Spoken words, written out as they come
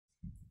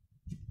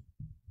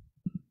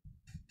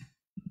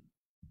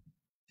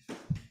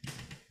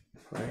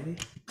Alrighty,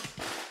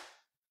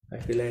 I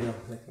feel I know.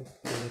 Let's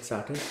get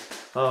started.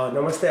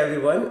 Namaste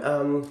everyone.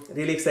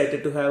 Really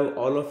excited to have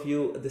all of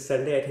you this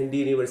Sunday at Hindi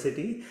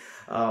University.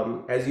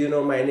 As you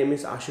know, my name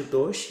is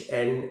Ashutosh,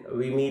 and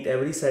we meet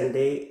every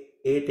Sunday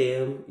 8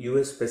 a.m.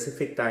 US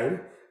Pacific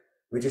time,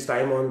 which is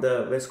time on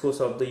the west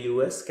coast of the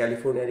US,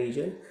 California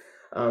region,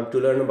 to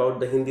learn about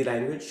the Hindi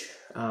language.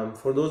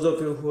 For those of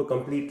you who are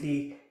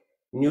completely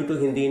new to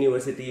Hindi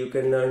University, you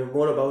can learn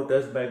more about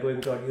us by going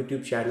to our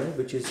YouTube channel,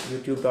 which is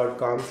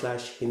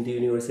youtube.com/Hindi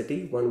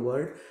University, one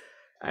word.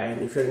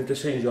 And if you're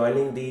interested in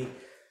joining the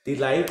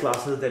live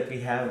classes that we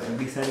have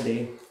every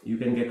Sunday, you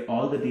can get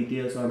all the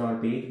details on our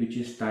page, which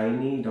is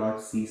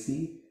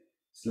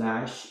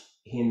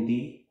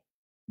tiny.cc/Hindi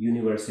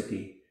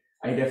University.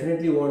 I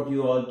definitely want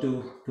you all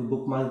to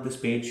bookmark this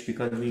page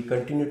because we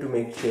continue to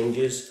make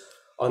changes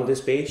on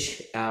this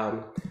page.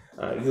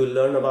 You'll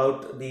learn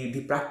about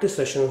the practice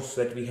sessions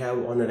that we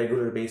have on a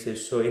regular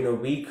basis. So in a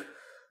week,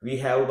 we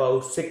have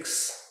about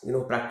 6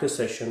 practice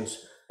sessions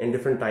in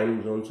different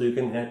time zones. So you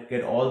can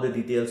get all the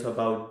details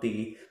about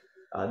the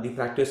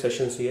practice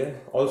sessions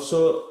here.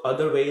 Also,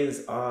 other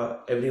ways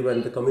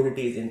everyone, the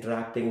community is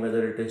interacting,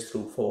 whether it is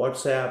through for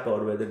WhatsApp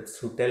or whether it's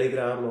through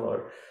Telegram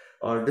or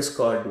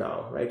Discord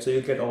now, right? So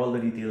you get all the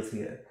details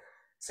here.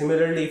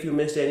 Similarly, if you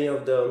missed any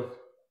of the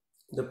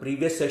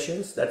previous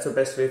sessions, that's the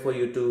best way for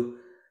you to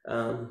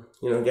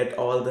get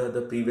all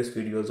the previous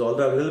videos.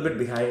 Although I'm a little bit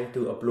behind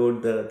to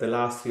upload the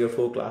last 3 or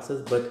 4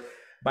 classes, but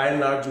by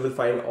and large you will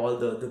find all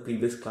the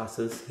previous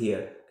classes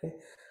here. Okay.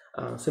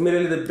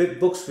 Similarly, the big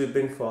books we've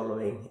been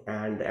following,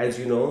 and as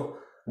you know,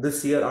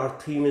 this year our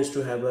theme is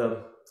to have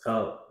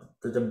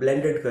the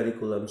blended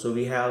curriculum. So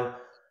we have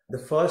the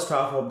first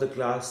half of the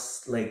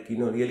class,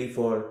 really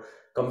for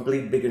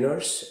complete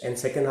beginners, and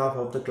second half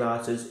of the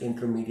class is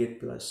intermediate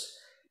plus.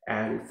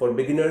 And for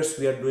beginners,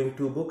 we are doing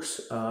 2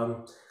 books,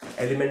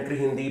 Elementary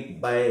Hindi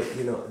by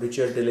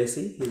Richard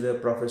Delacy. He's a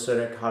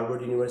professor at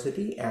Harvard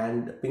University,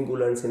 and Pingu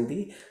Learns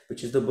Hindi,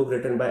 which is the book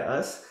written by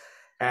us.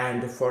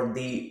 And for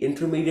the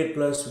intermediate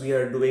plus, we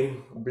are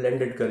doing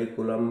blended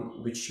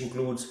curriculum, which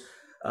includes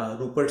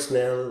Rupert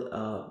Snell,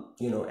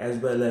 as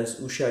well as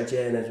Usha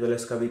Jain, as well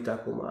as Kavita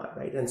Kumar,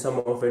 right? And some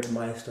of it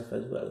my stuff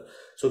as well.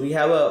 So we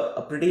have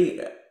a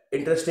pretty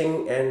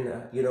interesting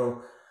and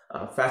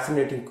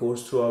fascinating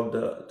course throughout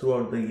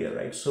the year,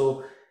 right?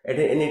 So at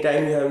any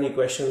time you have any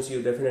questions,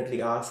 you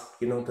definitely ask.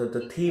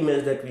 The theme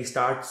is that we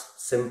start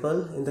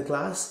simple in the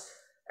class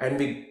and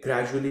we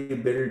gradually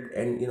build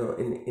and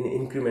in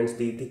increments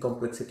the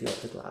complexity of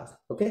the class.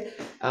 Okay.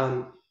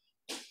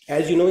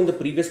 As you know, in the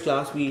previous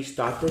class we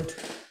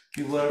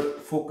were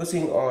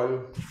focusing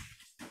on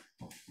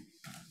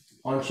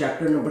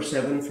chapter number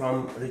 7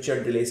 from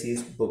Richard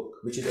Delacy's book,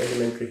 which is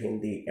Elementary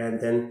Hindi, and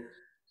then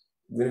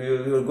we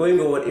were going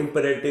over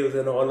imperatives,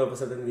 and all of a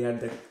sudden we had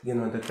the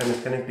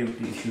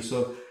connectivity issue.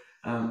 So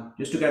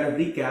just to kind of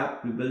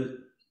recap, we will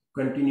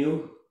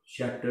continue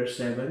chapter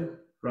 7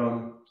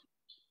 from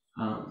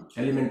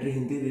Elementary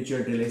Hindi,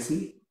 Richard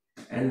Delacy,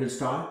 and we'll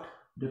start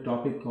the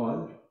topic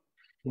called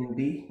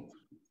Hindi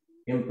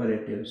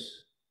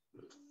imperatives.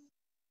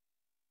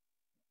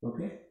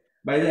 Okay.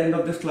 By the end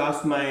of this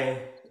class, my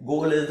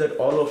goal is that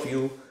all of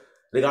you,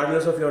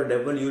 regardless of your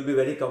level, you'll be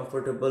very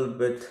comfortable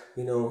with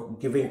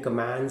giving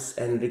commands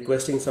and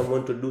requesting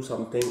someone to do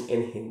something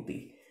in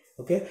Hindi.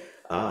 Okay.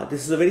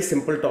 This is a very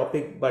simple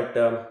topic, but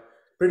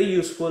pretty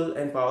useful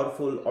and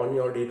powerful on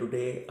your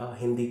day-to-day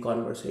Hindi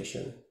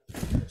conversation.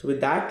 So with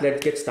that,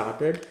 let's get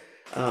started.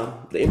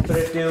 The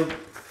imperative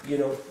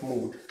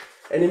mood.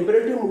 An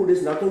imperative mood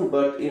is nothing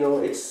but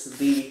it's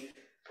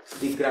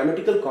the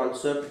grammatical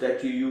concept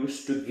that you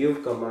use to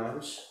give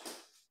commands,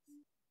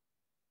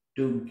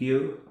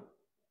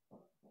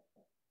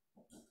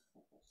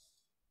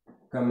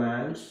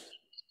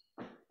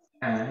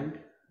 and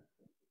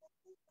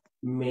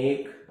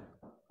make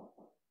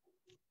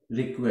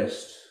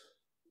requests.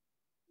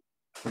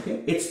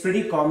 Okay, it's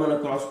pretty common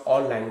across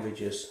all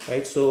languages,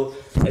 right? So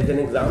as an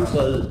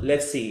example,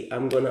 let's see,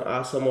 I'm gonna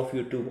ask some of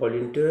you to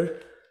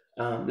volunteer.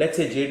 Let's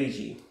say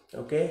JDG.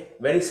 Okay,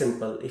 very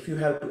simple. If you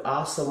have to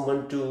ask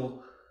someone to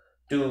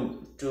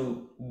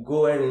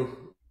go and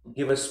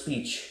give a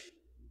speech,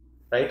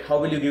 right? How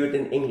will you give it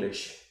in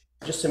English?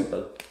 Just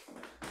simple.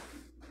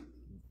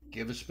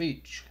 Give a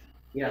speech.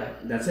 Yeah,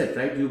 that's it,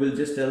 right? You will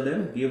just tell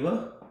them, give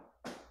a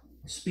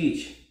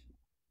speech.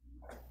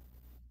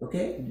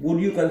 Okay,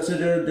 would you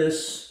consider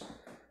this,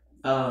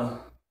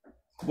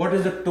 what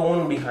is the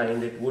tone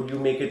behind it? Would you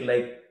make it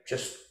like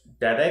just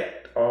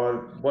direct,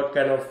 or what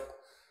kind of,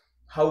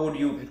 how would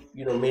you,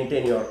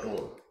 maintain your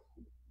tone?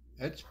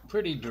 It's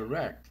pretty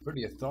direct,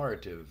 pretty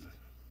authoritative.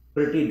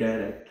 Pretty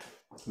direct,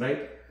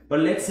 right?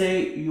 But let's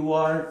say you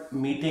are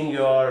meeting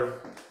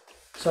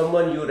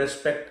someone you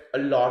respect a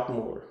lot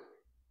more.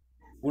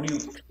 Would you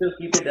still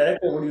keep it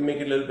direct, or would you make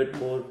it a little bit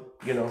more,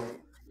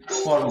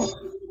 formal?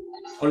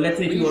 Or let's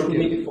say if you Please want to give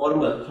make it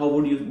formal, how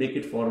would you make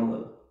it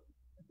formal?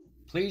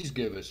 please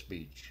give a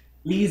speech.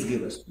 Please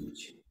give a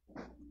speech.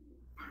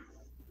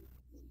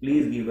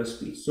 Please give a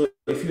speech. So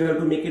if you have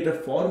to make it a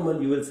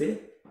formal, you will say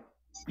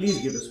Please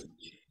give a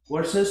speech.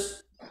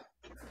 Versus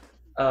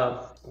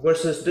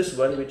this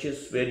one, which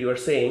is where you are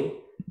saying,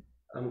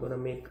 I'm gonna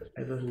make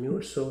I was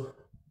mute, so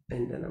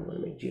and then I'm gonna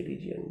make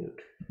JDG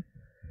unmute.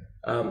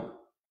 Um,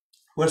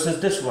 Versus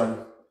this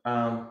one,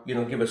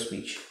 give a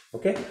speech.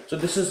 Okay, so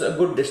this is a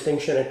good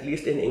distinction, at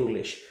least in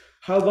English.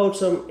 How about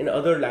some in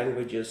other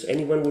languages?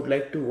 Anyone would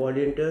like to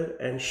volunteer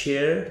and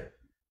share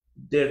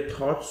their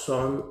thoughts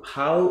on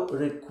how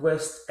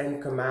request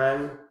and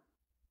command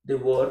they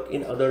work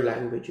in other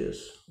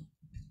languages?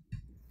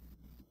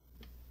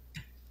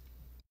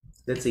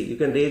 Let's see, you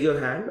can raise your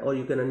hand or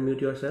you can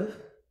unmute yourself.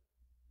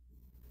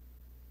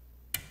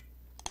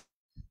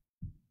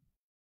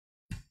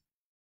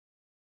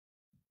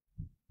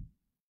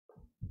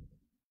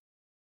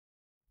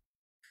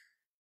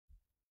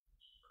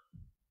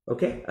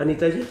 Okay,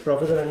 Anita ji,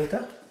 Professor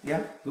Anita,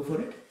 yeah, go for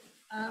it.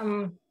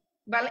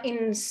 Well,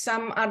 in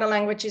some other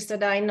languages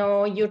that I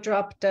know, you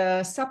drop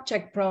the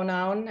subject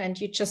pronoun and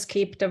you just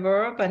keep the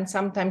verb, and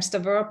sometimes the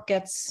verb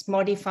gets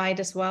modified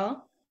as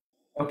well.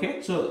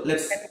 Okay, so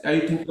are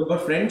you thinking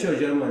about French or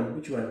German?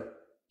 Which one?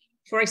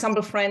 For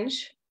example,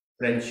 French.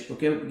 French.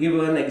 Okay, give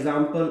an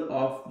example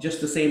of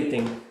just the same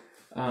thing.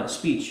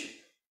 Speech.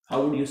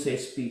 How would you say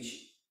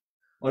speech?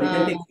 Or you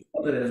can take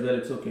other as well,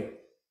 it's okay.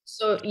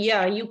 So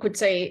yeah, you could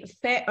say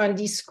fait un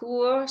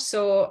discours.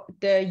 So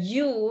the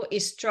you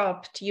is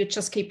dropped. You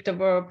just keep the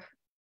verb.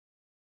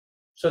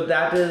 So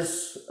that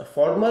is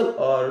formal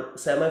or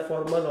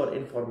semi-formal or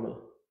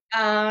informal?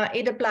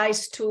 It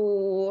applies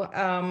to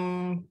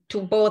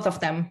both of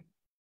them.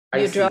 I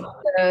You see.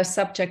 drop the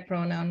subject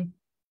pronoun.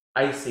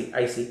 I see.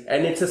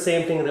 And it's the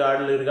same thing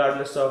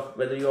regardless of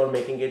whether you're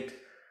making it,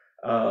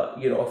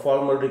 a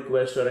formal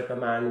request or a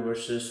command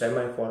versus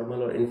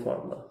semi-formal or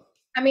informal.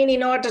 I mean,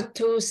 in order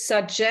to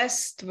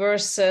suggest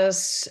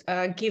versus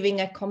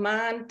giving a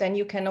command, then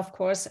you can, of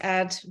course,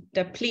 add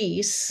the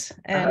please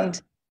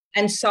and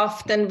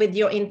soften with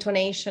your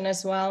intonation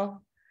as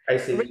well. I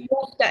see.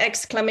 Remove the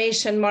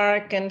exclamation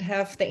mark and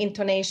have the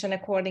intonation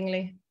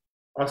accordingly.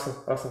 Awesome.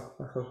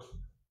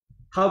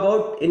 How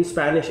about in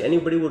Spanish?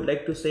 Anybody would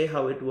like to say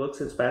how it works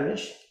in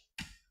Spanish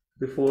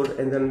before,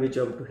 and then we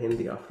jump to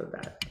Hindi after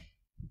that?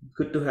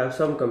 Good to have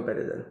some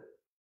comparison.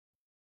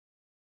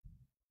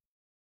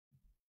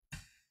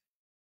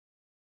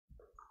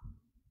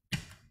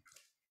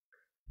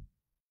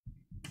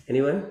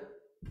 Anyone?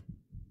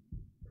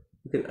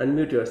 You can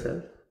unmute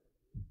yourself.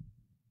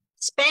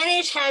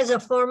 Spanish has a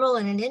formal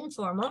and an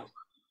informal.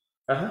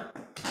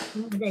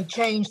 They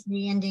changed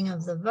the ending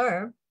of the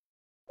verb.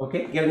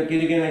 Okay, can you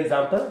give an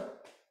example?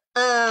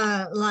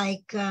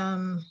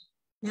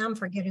 Now I'm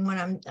forgetting what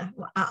I'm.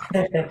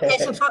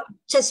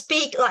 To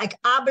speak like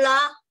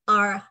habla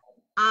or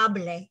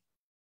hable.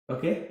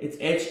 Okay, it's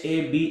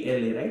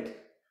HABLA, right?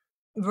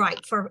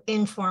 Right, for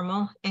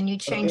informal, and you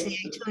change the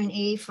A to an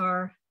E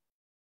for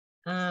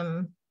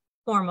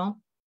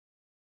formal.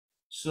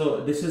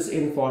 So this is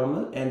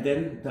informal, and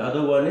then the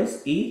other one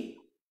is E.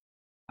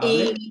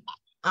 Hable.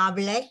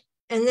 Hable,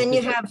 and then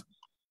you have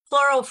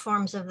plural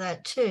forms of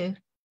that too.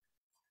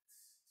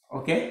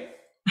 Okay.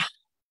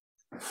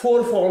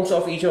 4 forms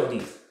of each of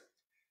these.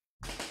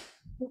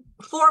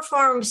 4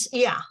 forms,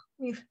 yeah.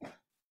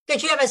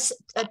 Because you have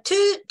a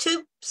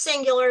two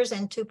singulars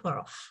and 2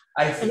 plural.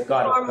 I see.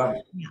 Got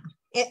it.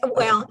 Yeah.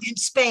 Well, in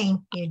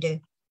Spain you do.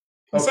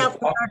 In South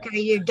America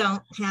you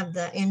don't have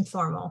the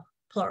informal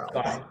plural.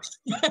 Got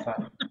it.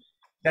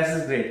 That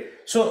is great.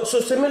 So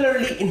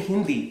similarly in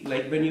Hindi,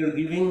 like when you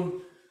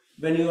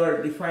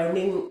are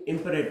defining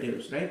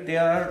imperatives, right? They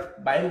are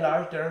by and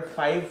large there are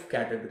 5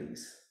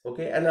 categories.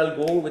 Okay, and I'll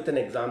go with an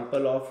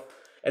example of,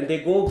 and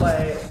they go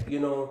by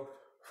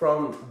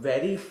from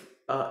very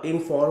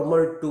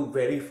informal to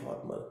very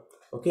formal.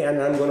 Okay,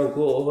 and I'm going to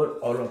go over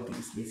all of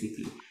these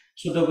basically.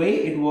 So the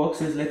way it works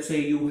is, let's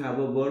say you have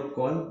a word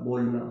called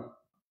bolna,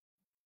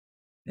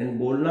 and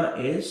bolna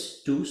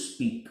is to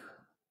speak.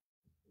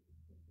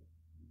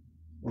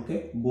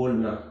 Okay,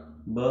 bolna,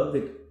 b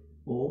with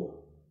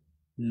o,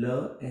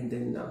 l, and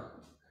then na.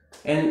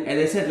 And as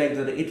I said, like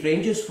it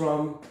ranges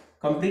from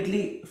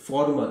completely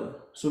formal.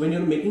 So when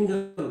you're making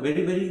a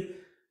very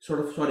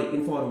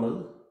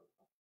informal,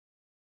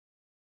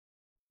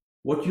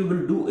 what you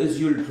will do is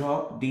you'll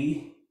drop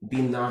the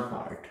na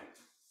part.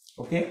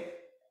 Okay,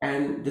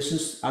 and this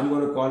is, I'm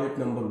going to call it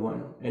number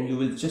 1, and you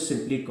will just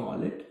simply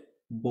call it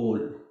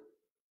bowl.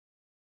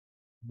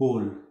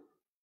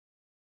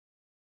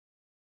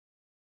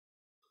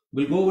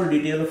 We'll go over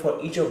detail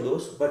for each of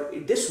those,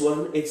 but this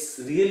one, it's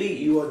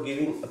really, you are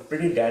giving a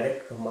pretty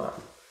direct command.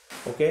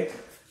 Okay,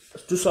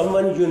 to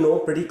someone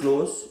pretty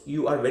close,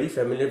 you are very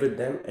familiar with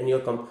them, and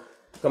you're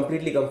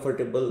completely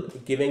comfortable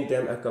giving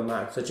them a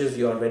command, such as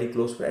your very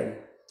close friend.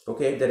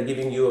 Okay, they're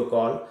giving you a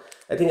call.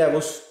 I think I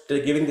was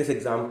giving this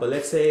example.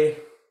 Let's say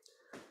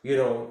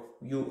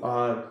you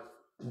are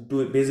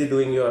busy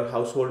doing your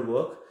household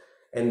work,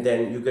 and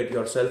then you get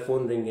your cell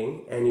phone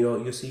ringing, and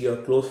you see your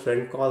close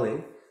friend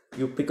calling.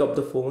 You pick up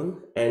the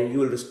phone and you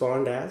will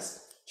respond as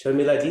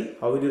Sharmila ji.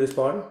 How will you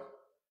respond?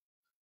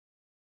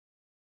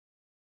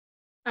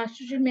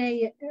 आशुष मैं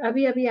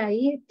अभी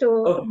आई तो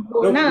Okay,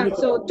 बोलना no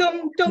so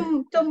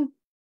problem.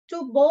 to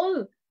bowl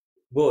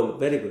Bowl,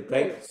 very good,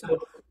 right?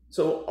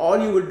 So all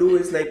you will do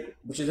is like,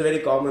 which is a very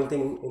common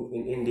thing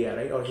in India,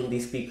 right? Or Hindi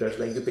speakers,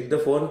 like you pick the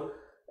phone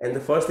and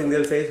the first thing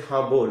they'll say is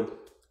 "Ha bol,"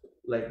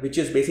 like which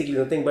is basically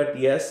nothing but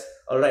yes,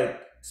 all right,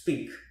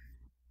 speak,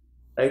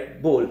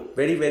 right? Bowl,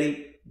 very very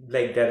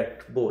like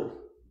direct bowl,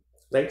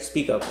 right?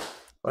 Speak up,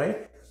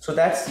 right? So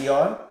that's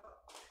your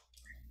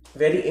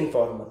very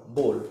informal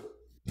bowl.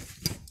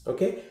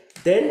 Okay,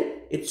 then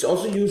it's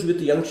also used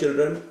with young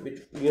children, which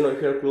if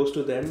you're close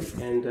to them,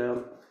 and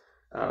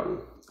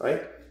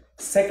right.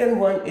 Second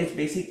one is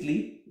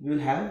basically you'll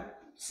have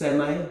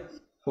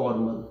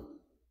semi-formal.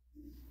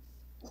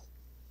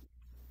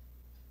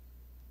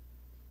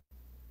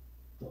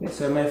 Okay,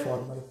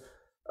 semi-formal.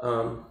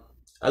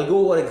 I'll go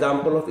over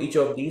example of each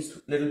of these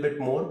a little bit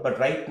more, but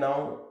right now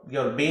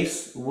your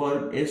base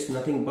word is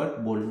nothing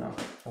but bolna.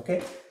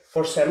 Okay,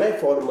 for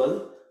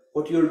semi-formal,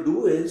 what you'll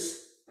do is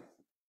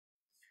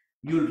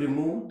you'll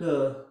remove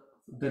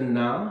the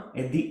na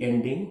at the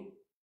ending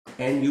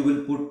and you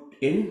will put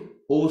in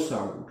o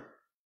sound,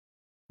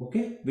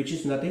 okay, which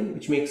is nothing,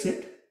 which makes it,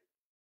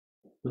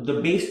 the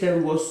base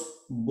stem was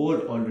bol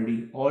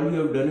already, all you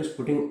have done is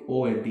putting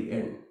o at the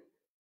end,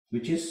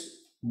 which is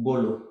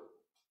bolo,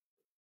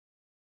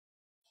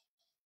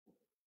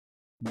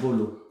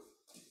 bolo.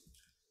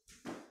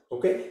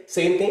 Okay,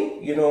 same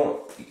thing,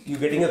 you're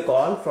getting a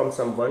call from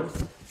someone,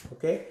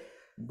 okay,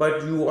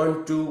 but you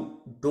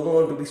don't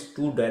want to be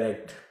too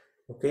direct,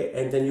 okay,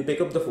 and then you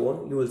pick up the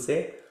phone, you will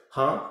say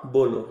ha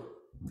bolo,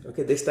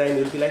 okay, this time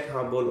you'll be like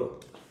ha bolo,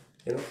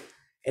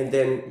 and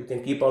then you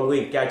can keep on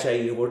going, kya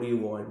chahiye, what do you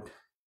want,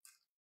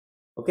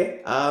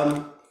 okay.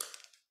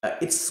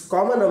 It's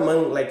common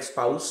among like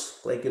spouse,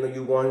 like you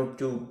don't want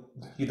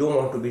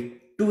to be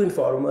too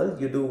informal,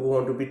 you do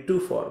want to be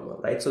too formal,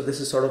 right? So this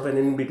is sort of an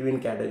in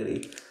between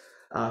category.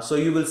 So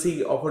you will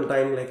see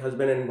oftentimes like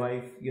husband and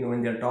wife,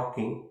 when they're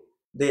talking,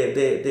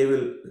 they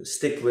will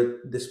stick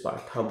with this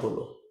part,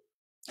 habolo,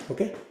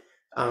 okay.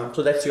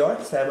 So that's your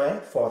semi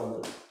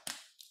formal.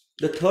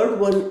 The third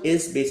one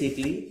is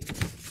basically,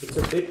 it's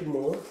a bit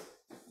more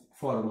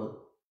formal.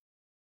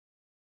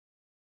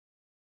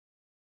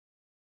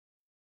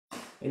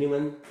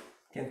 Anyone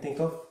can think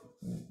of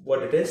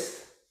what it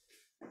is?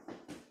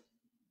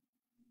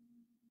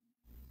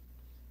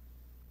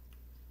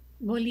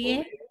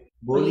 बोलिए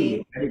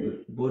Boliye, very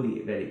good.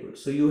 Boliye, very good.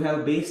 So you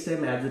have base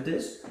stem as it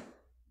is,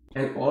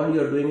 and all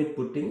you're doing is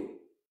putting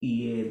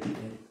EA at the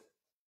end.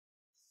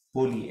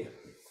 Boliye.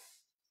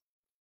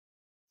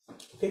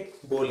 Okay,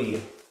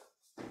 Boliye.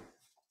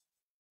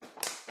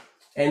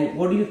 And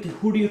who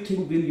do you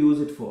think will use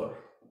it for?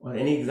 Or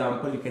any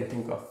example you can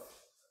think of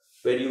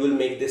where you will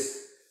make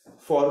this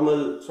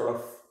formal sort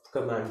of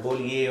command,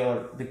 Boliye,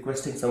 or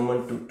requesting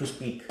someone to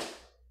speak?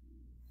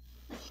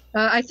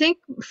 I think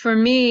for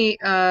me,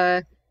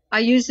 I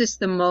use this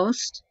the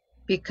most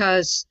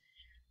because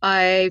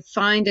I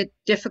find it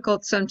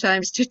difficult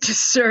sometimes to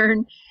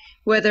discern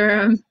whether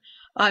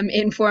I'm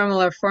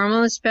informal or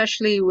formal,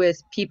 especially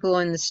with people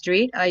on the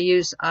street. I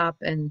use ap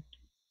and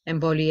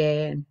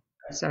bollier, and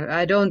so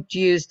I don't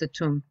use the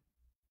tum.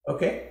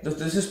 Okay,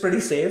 this is pretty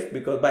safe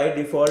because by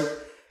default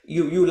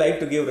you like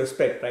to give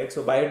respect, right?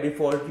 So by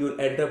default you'll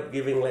end up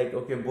giving like,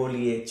 okay,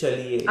 boliye,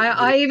 chaliye.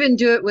 I even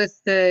do it with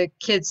the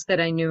kids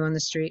that I knew on the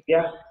street.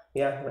 Yeah,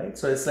 right.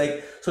 So it's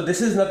like, so this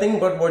is nothing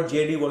but what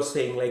JD was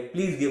saying, like,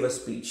 please give a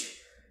speech.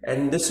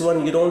 And this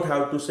one you don't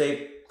have to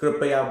say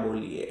kripaya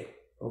boliye.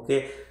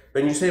 Okay,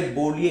 when you say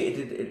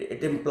boliye,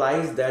 it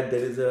implies that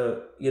there is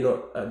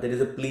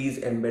a please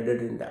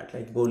embedded in that,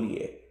 like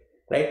boliye,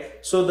 right?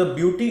 So the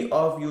beauty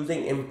of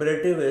using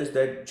imperative is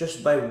that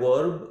just by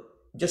verb,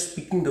 just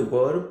speaking the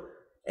verb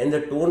and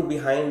the tone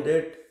behind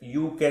it,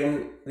 you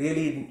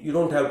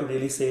don't have to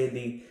really say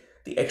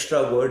the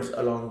extra words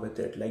along with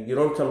it, like you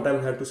don't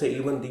sometimes have to say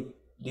even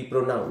the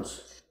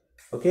pronouns,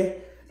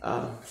 okay.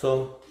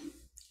 So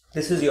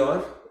this is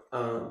your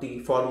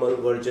the formal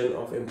version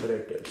of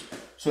imperatives.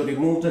 So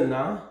remove the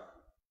na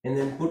and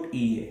then put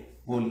ea,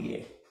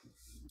 boliye,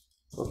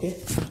 okay.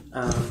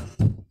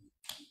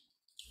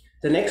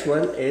 The next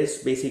one is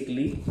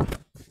basically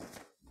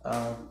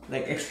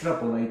like extra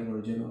polite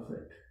version of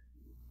it,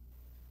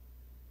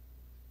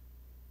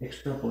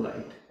 extra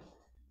polite,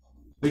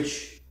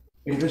 which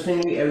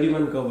interestingly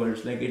everyone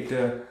covers, like it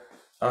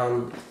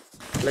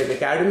like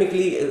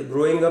academically,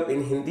 growing up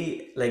in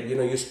Hindi, like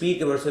you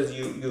speak versus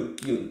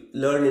you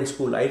learn in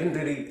school. I didn't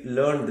really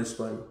learn this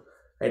one,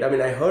 right? I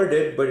mean, I heard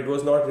it, but it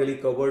was not really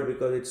covered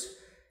because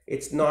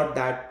it's not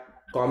that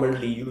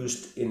commonly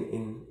used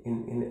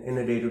in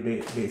a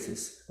day-to-day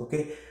basis,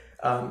 okay.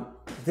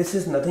 This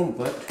is nothing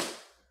but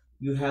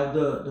you have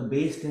the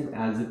base stem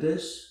as it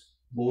is,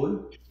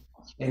 bowl,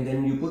 and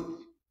then you put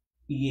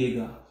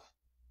iega.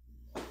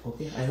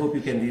 Okay, I hope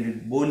you can read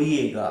it.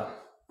 Boliega.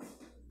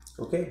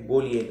 Okay,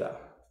 boliega.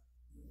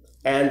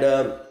 And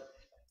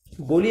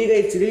boliega,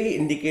 it's really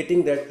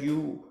indicating that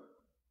you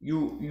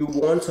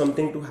want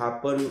something to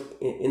happen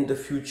in the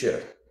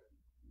future.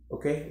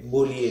 Okay,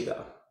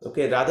 boliega.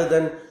 Okay, rather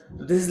than,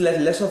 this is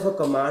less of a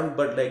command,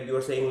 but like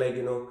you're saying, like,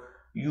 you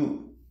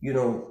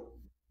know,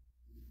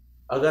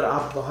 अगर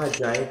आप वहां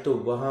जाएं तो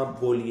वहां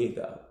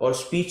बोलिएगा और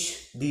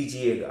speech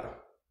दीजिएगा.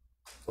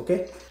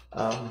 Okay,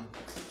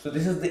 so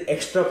this is the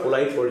extra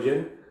polite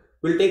version.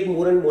 We'll take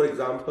more and more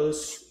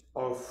examples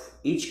of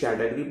each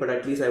category, but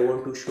at least I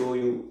want to show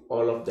you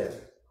all of them.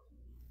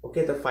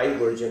 Okay, the 5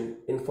 version: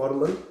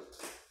 informal,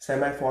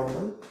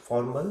 semi-formal,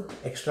 formal,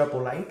 extra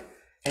polite,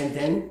 and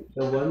then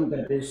the one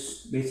that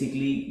is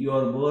basically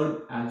your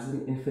verb as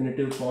an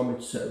infinitive form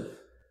itself.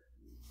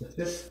 The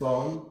 5th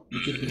form,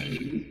 which is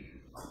basically,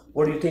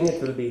 what do you think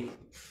it will be?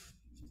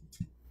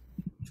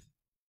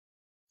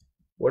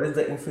 What is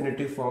the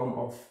infinitive form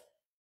of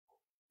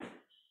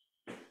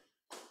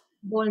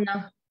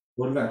Bolna.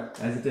 bolna?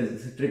 As it is,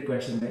 it's a trick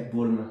question, right?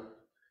 Bolna.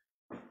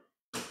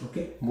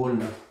 Okay,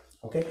 bolna.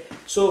 Okay,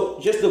 so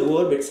just the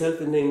verb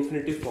itself in the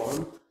infinitive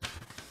form,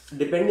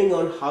 depending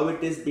on how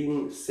it is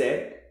being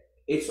said,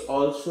 it's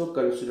also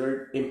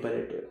considered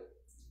imperative.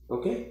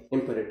 Okay,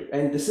 imperative,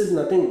 and this is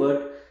nothing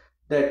but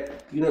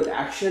that, the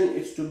action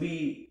is to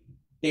be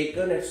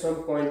taken at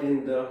some point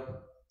in the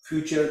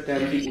future,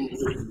 can be in the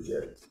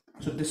future.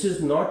 So this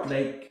is not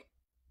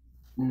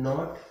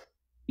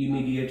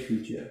immediate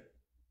future.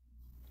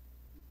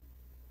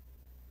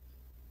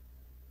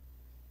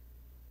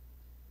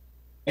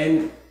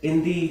 And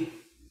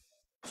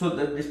so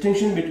the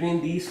distinction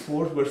between these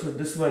 4 versus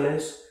this one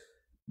is,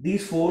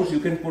 these 4 you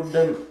can put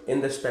them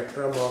in the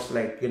spectrum of,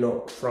 like,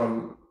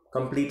 from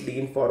completely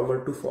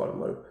informal to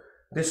formal.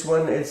 This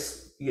one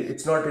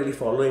it's not really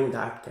following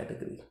that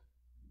category.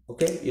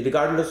 Okay,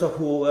 regardless of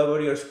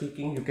whoever you're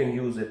speaking, you can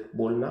use it,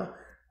 bolna,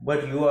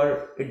 but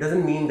it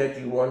doesn't mean that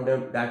you want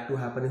that to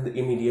happen in the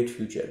immediate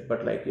future,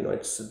 but, like,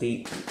 it's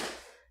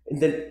in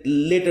the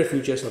later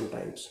future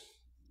sometimes.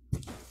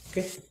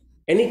 Okay,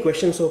 any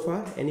questions so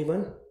far,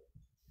 anyone,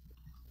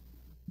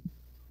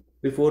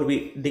 before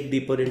we dig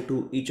deeper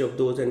into each of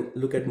those and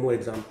look at more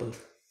examples?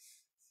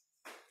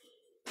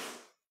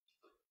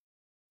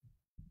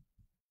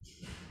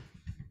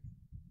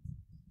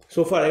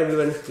 So far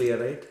everyone is clear,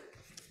 right?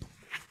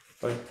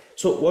 Fine.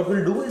 So what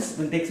we'll do is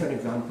we'll take some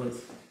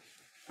examples.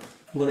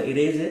 I'm going to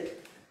erase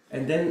it,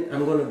 and then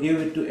I'm going to give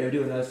it to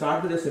everyone. I'll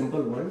start with a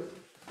simple one,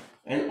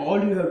 and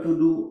all you have to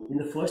do in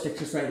the first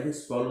exercise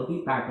is follow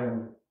the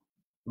pattern.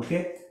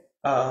 Okay,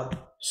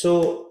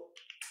 so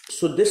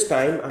this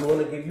time I'm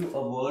going to give you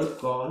a word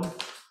called,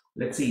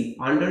 let's see,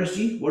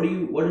 Andersji, what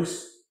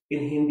is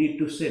in Hindi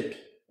to sit?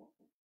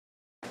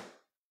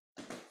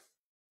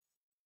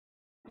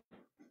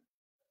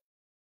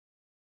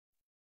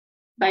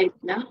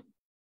 Baitna.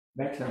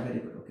 Baitna, very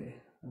good. Okay,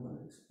 I'm going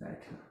to use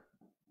baitna.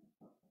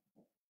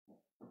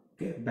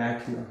 Okay,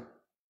 baitna.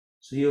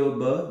 So you have a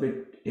verb with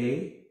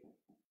a,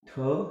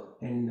 th,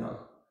 and na.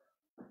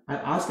 I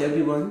ask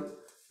everyone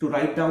to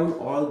write down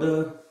all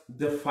the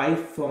 5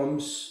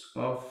 forms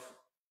of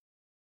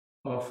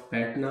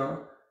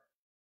baitna,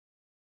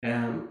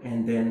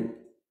 and then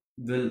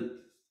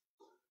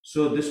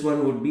so this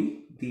one would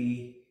be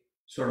the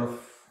sort of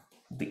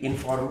the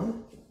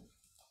informal.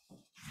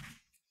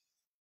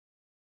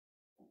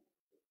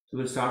 So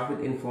we'll start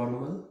with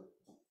informal,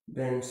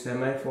 then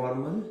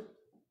semi-formal,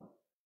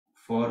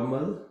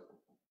 formal.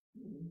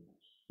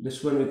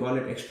 This one we call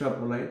it extra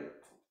polite,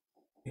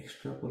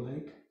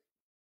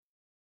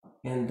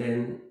 and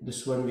then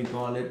this one we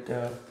call it,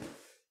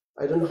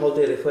 I don't know how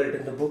they refer it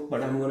in the book,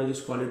 but I'm going to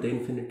just call it the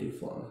infinitive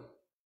form.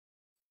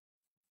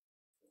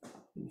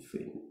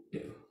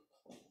 Infinitive.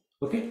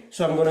 Okay,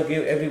 so I'm going to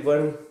give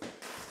everyone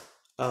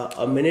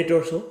a minute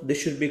or so. This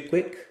should be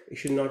quick. It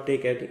should not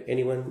take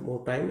anyone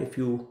more time.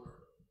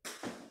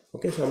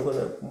 Okay, so I'm going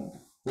to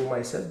move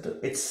myself.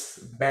 It's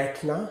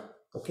baitna.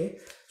 Okay,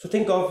 so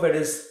think of it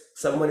as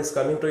someone is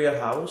coming to your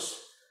house.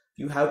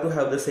 You have to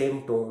have the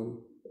same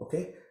tone.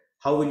 Okay,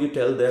 how will you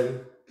tell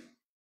them,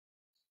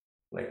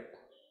 like,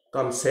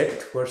 come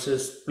sit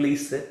versus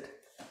please sit?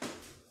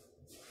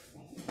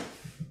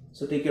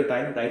 So take your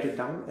time, write it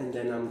down, and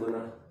then I'm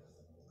gonna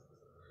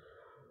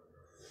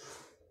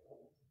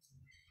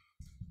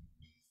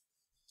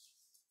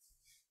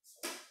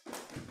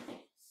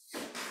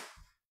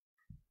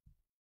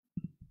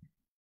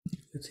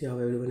let's see how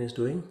everyone is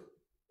doing.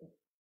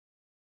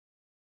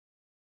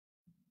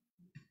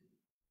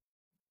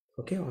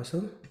 Okay,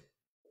 awesome.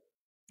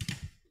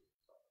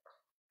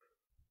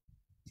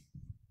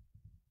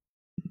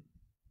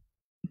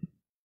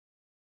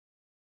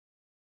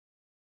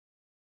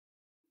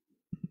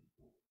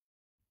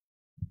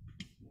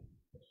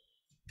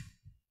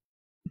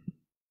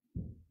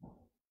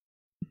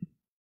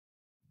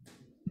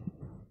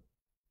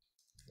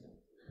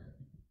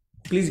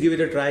 Please give it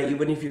a try,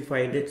 even if you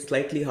find it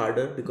slightly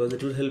harder, because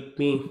it will help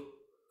me,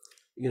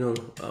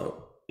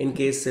 in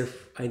case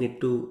if I need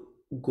to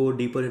go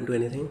deeper into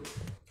anything.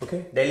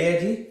 Okay,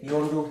 Delacy, you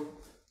want to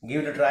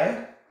give it a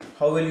try?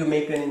 How will you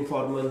make an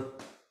informal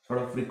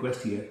sort of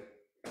request here?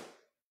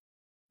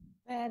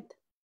 Bat.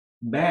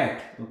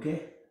 Bat,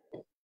 okay.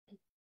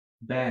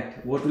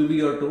 Bat. What will be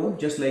your tone?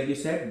 Just like you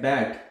said,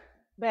 bat.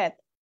 Bat.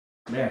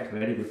 Bat,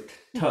 very good.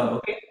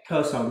 Okay.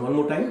 Th sound. One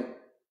more time.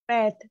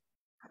 Bat.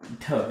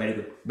 Th. Very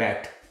good.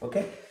 Bat.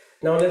 Okay.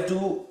 Now let's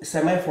do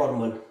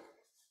semi-formal.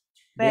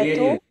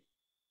 Beto.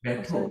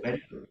 Beto. sorry.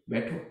 Very good.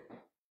 Beto.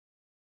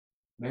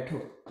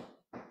 Beto.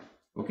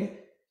 Okay.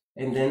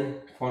 And then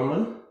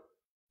formal.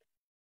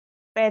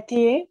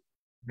 Betiye.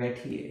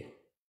 बैठिए.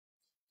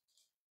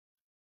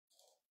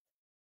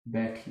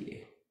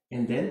 बैठिए.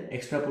 And then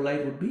extra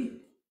polite would be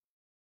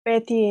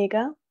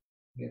Betiyega.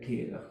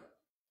 बैठिएगा.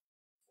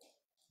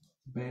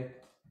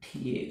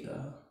 बैठिएगा.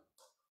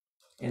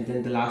 And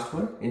then the last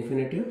one,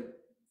 infinitive,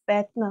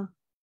 Betna.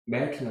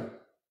 बैठना.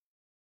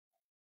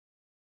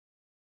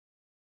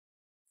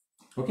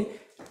 Okay.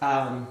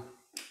 Um,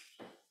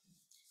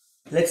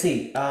 let's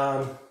see.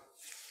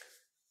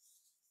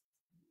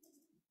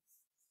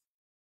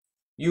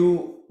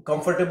 You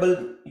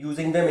comfortable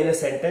using them in a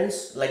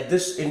sentence like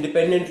this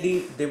independently?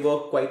 They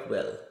work quite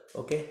well.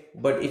 Okay.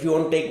 But if you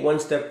want to take one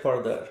step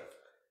further,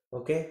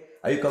 okay,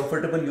 are you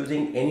comfortable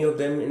using any of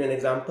them in an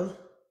example?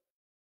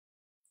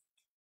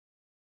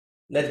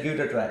 Let's give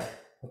it a try.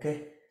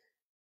 Okay.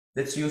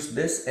 Let's use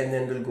this and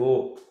then we'll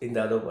go in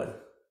the other one.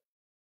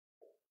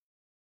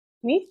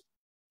 Me?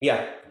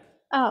 Yeah.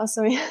 Ah,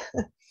 sorry.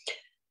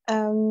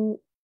 um,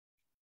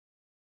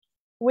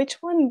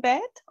 which one?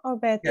 Bet or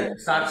Beto? Yeah.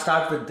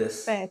 Start with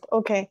this. Bet.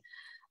 Okay.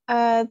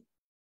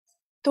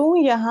 तू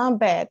यहाँ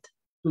बैठ.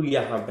 Tu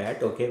yahan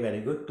बैठ. Okay,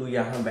 very good. Tu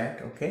yahan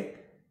बैठ. Okay.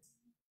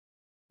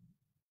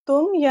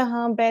 तुम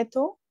यहाँ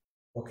बैठो.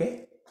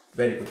 Okay.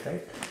 Very good,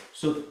 right?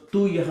 So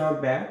tu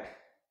yahan बैठ.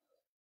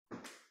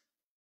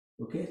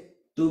 Okay.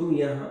 तुम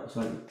यहाँ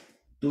sorry.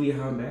 तू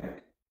यहाँ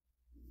बैठ.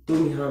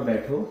 तुम यहाँ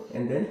बैठो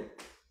and then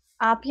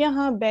आप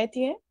यहाँ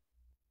बैठिए.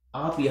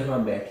 आप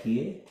यहाँ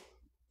बैठिए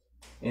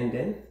and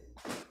then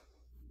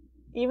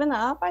Even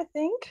आप, I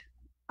think.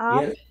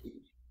 आप. yes.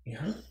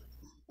 यहाँ.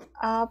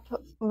 आप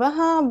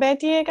वहाँ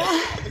बैठिएगा.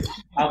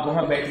 आप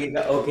वहाँ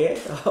बैठिएगा. Okay.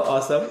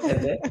 Awesome. And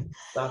then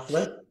last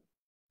one.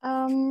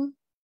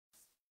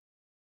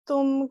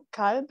 तुम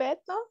कल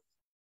बैठना.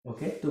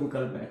 Okay, तुम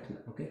कल बैठना.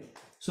 Okay,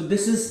 so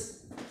this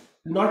is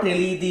not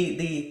really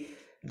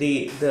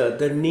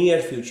the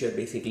near future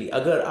basically.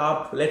 अगर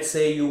आप, let's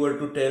say you were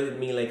to tell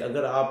me like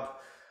अगर आप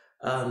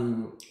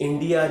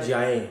इंडिया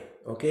जाएं,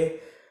 okay,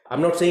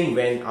 I'm not saying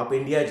when, आप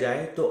इंडिया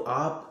जाएं तो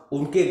आप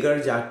उनके घर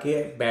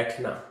जाके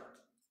बैठना.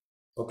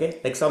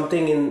 Okay, like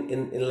something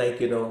in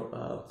like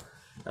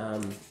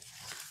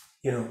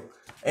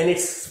and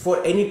it's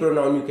for any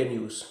pronoun you can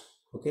use.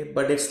 Okay,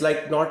 but it's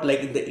like not like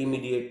in the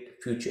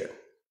immediate future.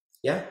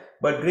 Yeah,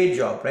 but great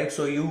job, right?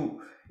 So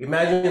you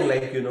imagine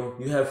like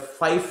you have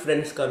 5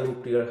 friends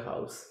coming to your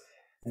house,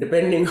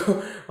 depending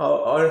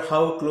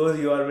how close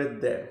you are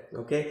with them.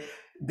 Okay,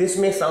 this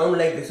may sound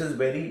like this is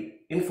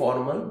very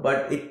informal,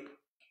 but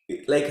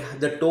like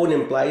the tone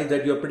implies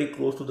that you're pretty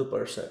close to the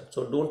person.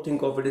 So don't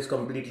think of it as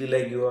completely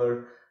like you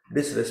are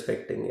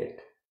disrespecting it,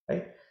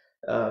 right?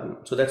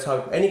 So that's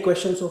how. Any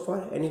questions so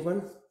far?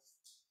 Anyone?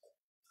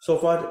 So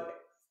far,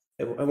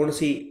 I want to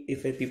see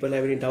if people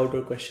have any doubt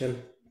or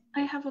question.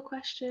 I have a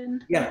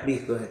question. Yeah,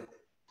 please go ahead.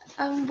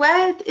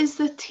 Where is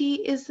the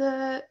T?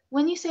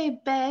 When you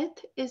say bed,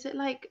 is it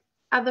like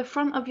at the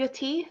front of your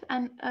teeth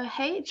and a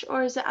H,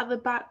 or is it at the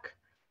back?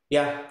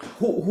 Yeah,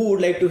 who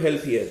would like to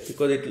help here?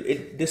 Because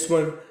this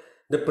one,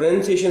 the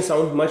pronunciation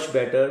sounds much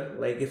better.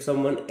 Like if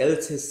someone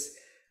else is,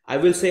 I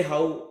will say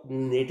how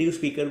native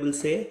speaker will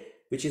say,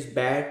 which is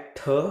bad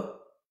th.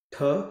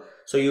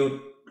 So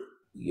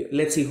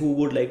let's see who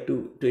would like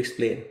to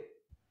explain.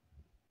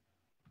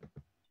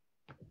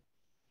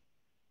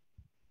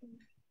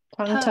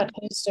 Tongue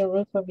touches the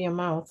roof of your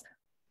mouth.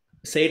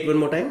 Say it one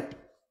more time.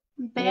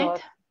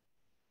 Bed,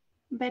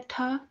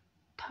 better,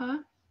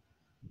 ta.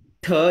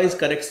 Th is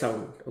correct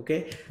sound.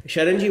 Okay,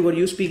 Sharanji, were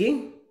you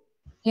speaking?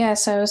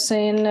 Yes, I was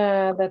saying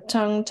the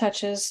tongue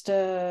touches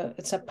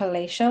it's a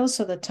palatal,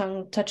 so the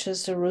tongue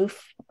touches the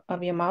roof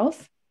of your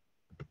mouth.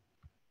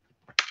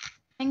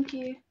 Thank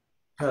you.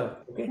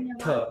 Okay,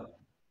 th.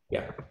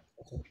 Yeah,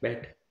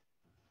 right.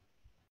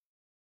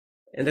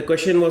 And the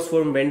question was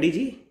from Wendy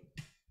ji?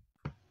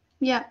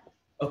 Yeah.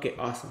 Okay,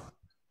 awesome.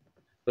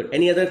 Good.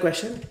 Any other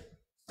question?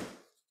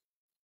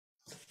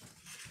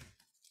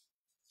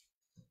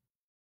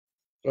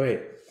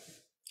 Okay.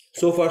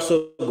 So far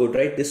so good,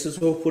 right? This is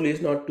hopefully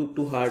is not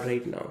too hard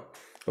right now.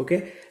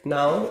 Okay.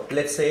 Now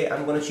let's say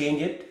I'm going to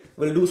change it.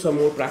 We'll do some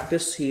more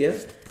practice here,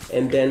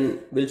 and then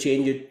we'll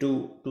change it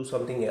to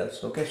something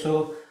else. Okay.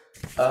 So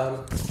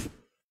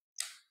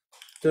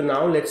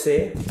now let's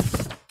say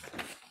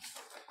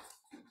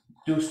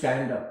to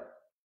stand up.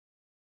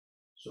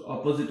 So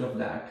opposite of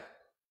that.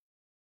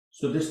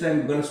 So this time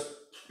we're going to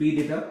speed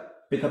it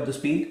up, pick up the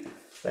speed,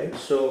 right?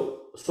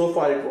 So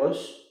far it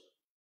was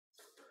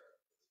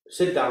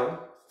sit down,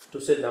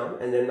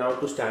 and then now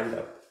to stand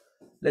up.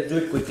 Let's do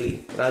it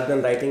quickly rather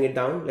than writing it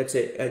down. Let's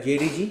say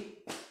JDG.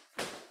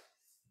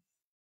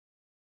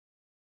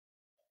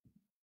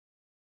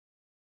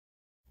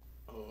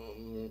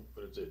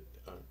 What is it?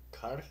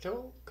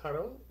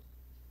 Caro?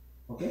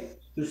 Okay.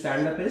 To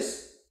stand up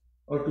is,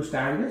 or to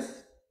stand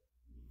is?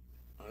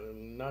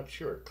 I'm not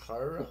sure.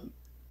 Cara?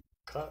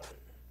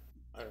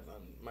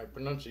 My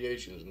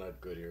pronunciation is not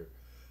good here.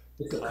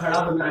 It's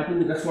khada hona. I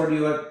think that's what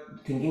you are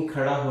thinking.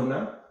 Khada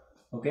hona.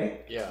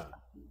 Okay. Yeah.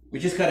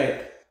 Which is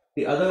correct.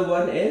 The other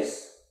one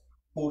is,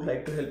 who would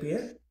like to help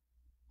here?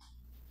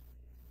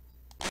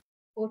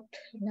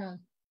 Uthna.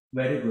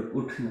 Very good.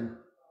 Uthna.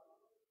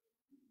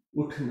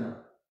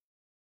 Uthna.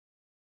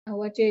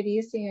 What JD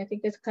is saying, I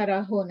think it's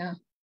karahona.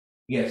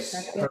 Yes.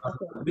 That's Khada it.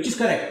 hona. Which is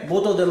correct.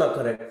 Both of them are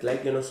correct.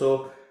 Like,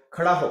 so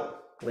khada ho.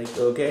 Like,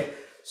 okay.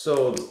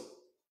 So,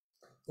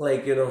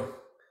 like, I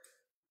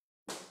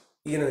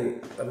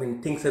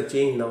mean, things have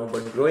changed now,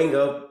 but growing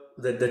up,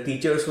 the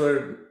teachers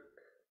were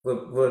a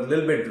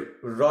little bit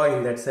raw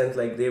in that sense.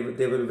 Like they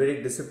were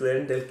very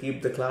disciplined. They'll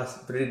keep the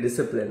class pretty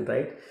disciplined,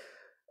 right?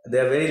 They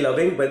are very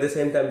loving, but at the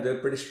same time they're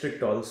pretty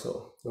strict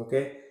also.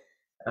 Okay,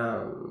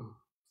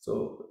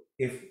 so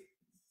if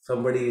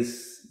somebody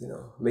is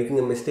making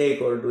a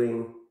mistake or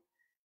doing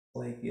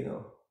like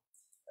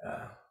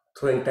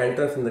throwing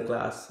tantrums in the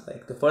class,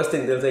 like the first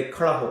thing they'll say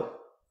 "khada ho,"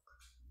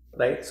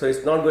 right? So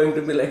it's not going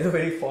to be like a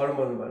very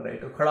formal one,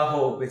 right? Or "khada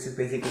ho," which is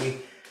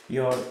basically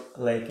your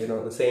like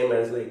the same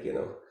as like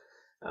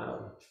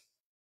um,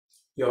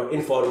 your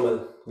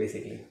informal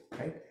basically,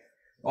 right?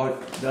 Or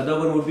the other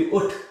one would be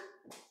ut.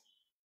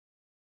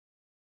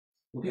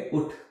 Okay,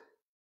 ut.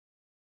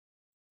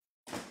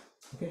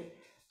 Okay,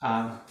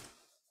 and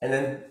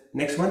then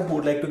next one, who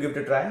would like to give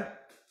it a try?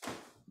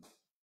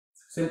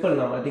 Simple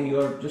now. I think you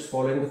are just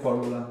following the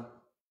formula.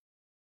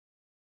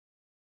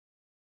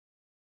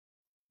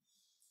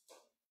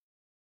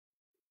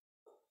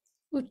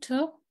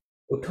 Utho.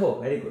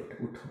 Utho, very good.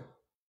 Utho.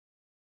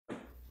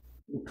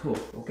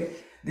 Utho. Okay.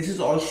 This is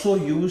also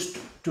used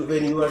to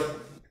when you are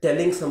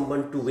telling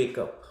someone to wake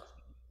up.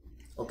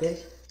 Okay.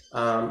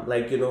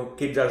 Like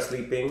kids are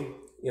sleeping.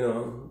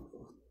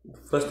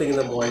 First thing in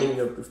the morning,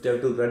 if they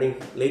have to running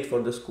late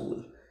for the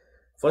school.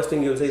 First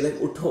thing you'll say like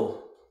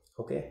utho.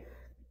 Okay.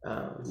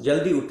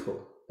 Jaldi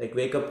utho. Like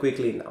wake up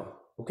quickly now.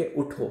 Okay.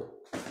 Utho.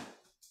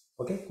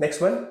 Okay.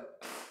 Next one.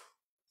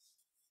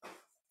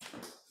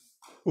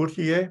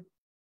 Uthiye.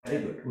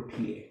 Very good.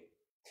 Uthiye.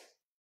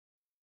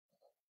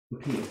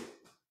 Uthiye.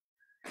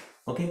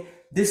 Okay.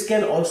 This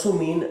can also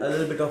mean a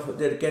little bit of,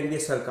 there can be a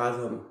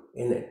sarcasm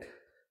in it,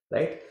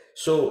 right?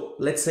 So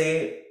let's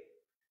say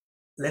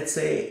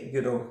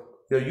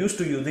you're used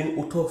to using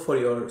utho for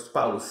your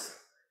spouse,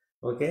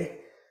 okay,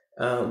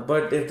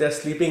 but if they're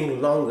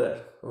sleeping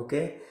longer,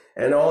 okay,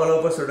 and all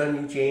of a sudden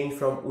you change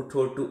from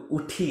utho to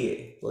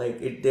uthiye,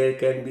 like there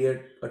can be a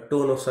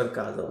tone of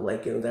sarcasm,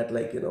 like that,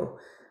 like you're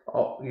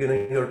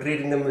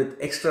treating them with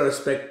extra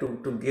respect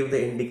to give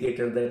the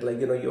indicator that like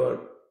you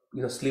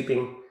are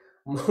sleeping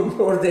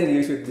more than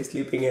you should be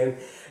sleeping,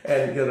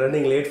 and you're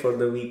running late for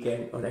the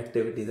weekend or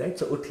activity, right?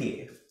 So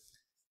uthiye.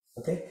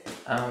 Okay.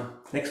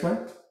 Next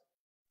one.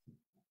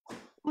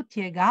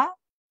 Utiega.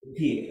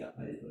 Utiega.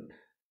 Very good.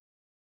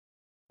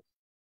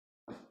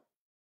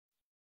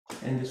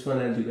 And this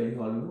one, as you guys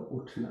all know,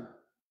 utna.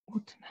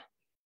 Utna.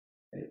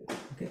 Very good.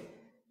 Okay.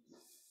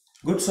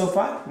 Good so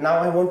far. Now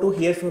I want to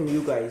hear from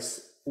you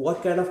guys.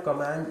 What kind of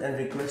command and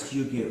request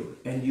you give,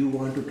 and you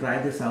want to try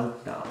this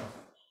out now.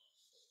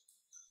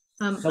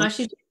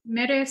 Ashish,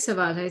 mere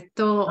sawal hai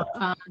to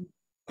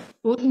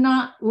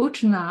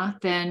utna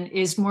then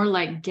is more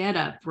like get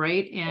up,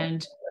 right?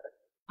 And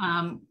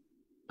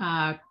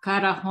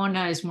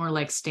karahona is more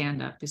like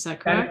stand up. Is that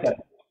correct?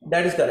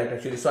 That is correct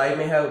actually. So I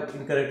may have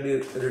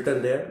incorrectly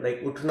written there.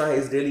 Like utna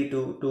is really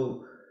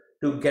to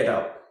get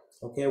up.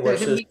 Okay.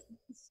 Versus.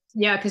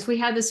 Yeah, because we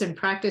had this in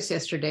practice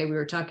yesterday. We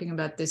were talking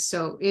about this.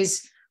 So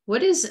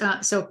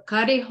so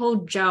kare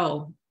ho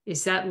jao,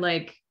 is that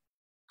like,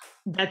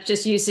 that's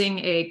just using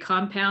a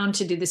compound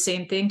to do the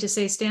same thing to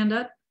say stand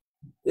up?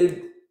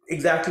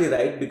 Exactly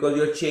right, because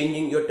you're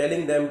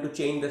telling them to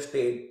change the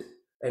state,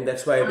 and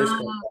that's why it is.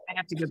 I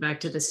have to go back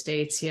to the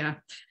States, yeah.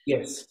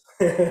 Yes.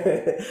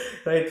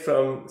 Right,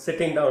 from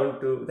sitting down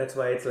to, that's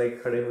why it's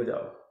like khade ho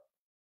jao.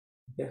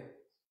 Yeah.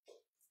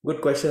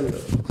 Good question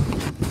though.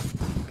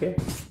 Okay.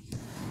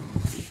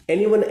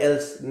 Anyone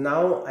else?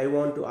 Now I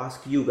want to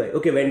ask you guys.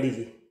 Okay, Wendy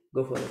ji,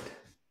 go for it.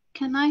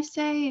 Can I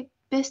say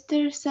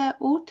bister se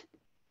ut?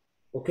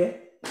 Okay.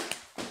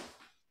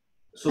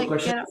 So like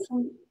question.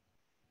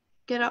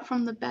 Get up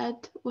from the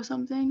bed or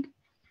something.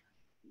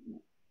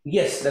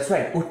 Yes, that's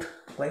right. Ut.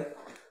 Right.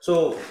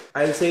 So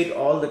I'll say it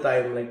all the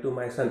time, like to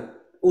my son.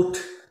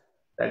 Ut.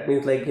 That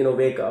means like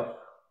wake up.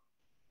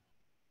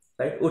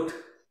 Right. Ut.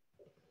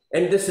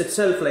 And this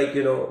itself, like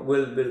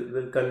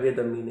will convey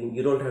the meaning.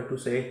 You don't have to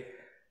say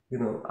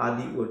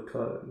Adi Ut,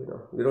 or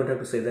you don't have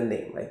to say the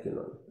name. Like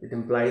it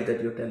implies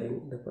that you're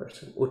telling the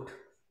person Ut.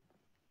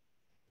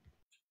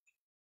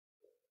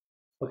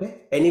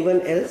 Okay.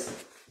 Anyone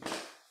else?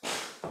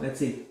 Let's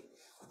see.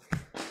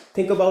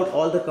 Think about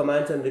all the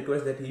commands and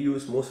requests that you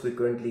use most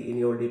frequently in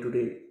your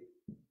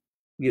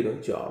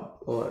day-to-day, job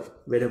or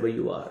wherever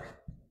you are.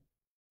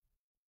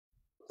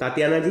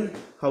 Tatiana ji,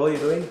 how are you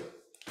doing?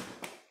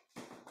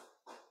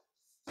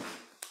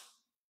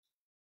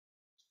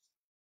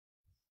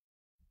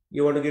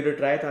 You want to give it a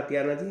try,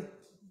 Tatiana ji?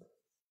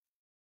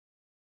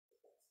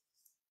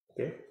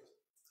 Okay.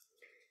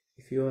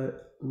 If you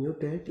are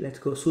muted, let's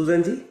go.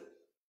 Susan ji,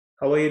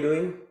 how are you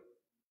doing?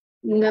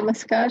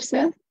 Namaskar,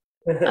 sir.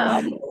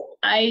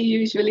 I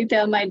usually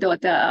tell my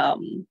daughter,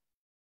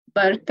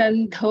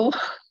 bartan dho.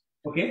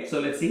 Okay, so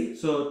let's see.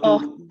 So Oh,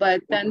 to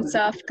bartan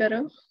saaf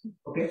karo.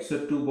 okay,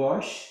 so to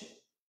wash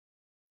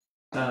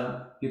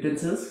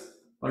utensils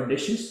or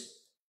dishes.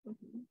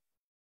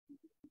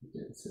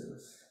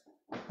 Utensils.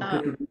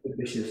 Okay, to do the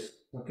dishes.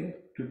 Okay,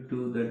 to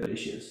do the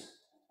dishes.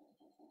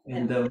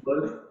 And the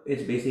verb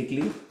is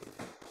basically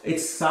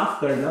it's saaf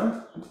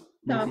karna,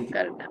 Saaf basically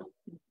karna.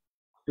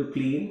 to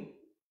clean,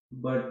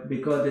 but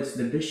because it's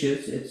the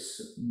dishes,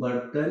 it's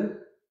bartan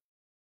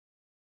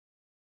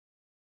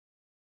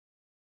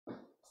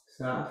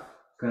saaf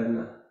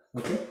karna.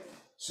 Okay,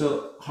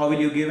 so how will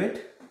you give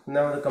it?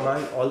 Now the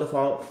command, all the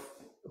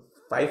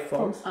five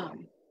forms.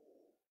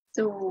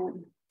 So,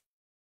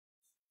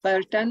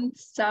 bartan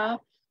saaf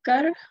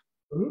kar,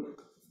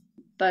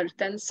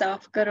 bartan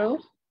saaf karo,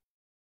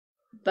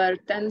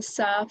 bartan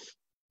saaf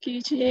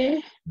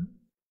kijiye,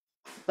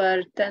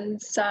 bartan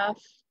saaf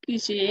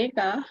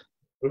kijiyega,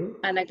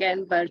 and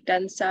again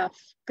bartan saaf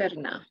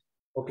karna.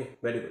 Okay,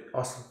 very good.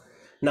 Awesome.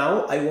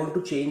 Now I want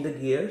to change the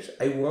gears.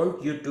 I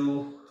want you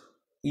to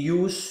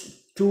use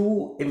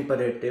two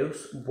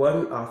imperatives,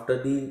 one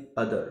after the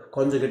other,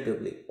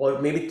 consecutively,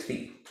 or maybe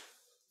three.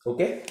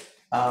 Okay.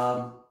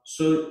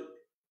 So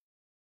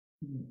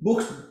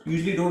books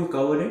usually don't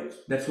cover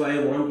it. That's why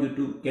I want you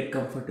to get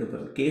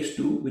comfortable. Case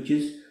two, which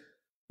is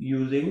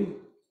using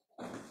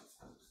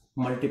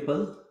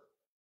multiple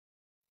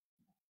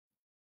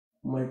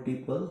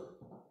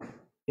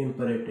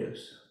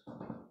imperatives.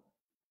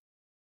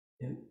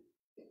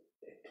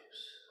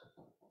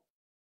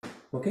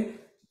 Okay,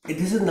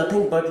 this is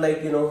nothing but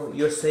like, you know,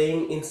 you're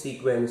saying in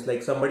sequence,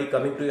 like somebody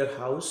coming to your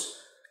house,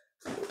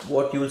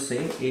 what you will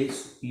say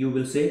is you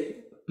will say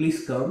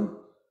please come,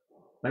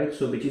 right?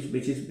 So which is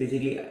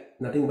basically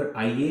nothing but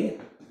IE.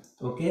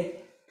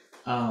 Okay,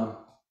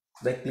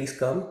 like please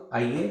come,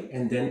 IE,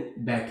 and then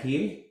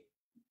baithiye.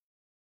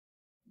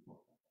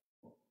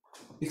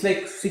 It's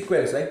like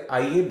sequence, like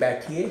IE,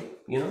 baithiye,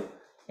 you know,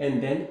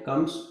 and then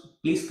comes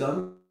please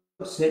come,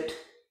 sit,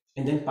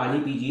 and then pani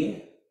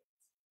pijiye.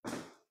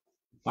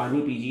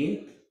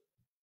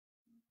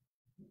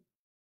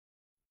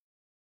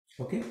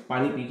 Okay,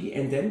 pani pijiye,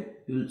 and then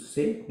you will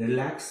say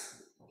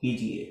relax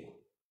kijiye.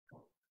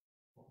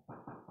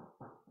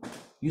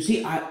 You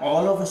see, I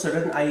all of a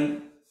sudden I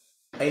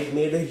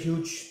made a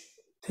huge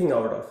thing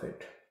out of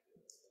it,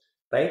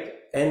 right?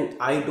 And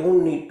I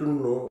don't need to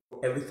know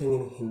everything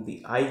in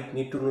Hindi. I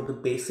need to know the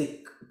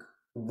basic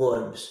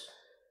verbs,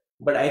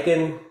 but I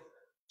can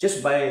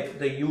just by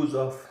the use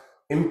of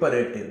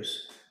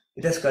imperatives,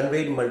 it has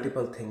conveyed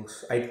multiple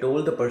things. I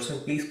told the person,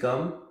 please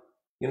come,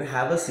 you know,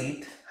 have a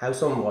seat, have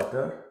some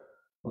water,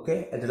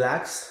 okay, and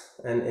relax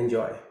and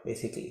enjoy,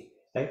 basically,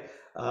 right?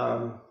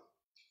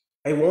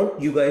 I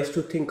want you guys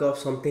to think of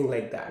something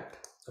like that.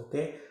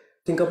 Okay,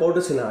 think about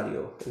a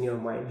scenario in your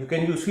mind. You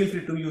can use, feel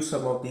free to use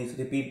some of these,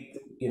 repeat,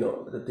 you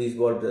know, these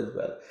words as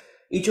well.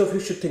 Each of you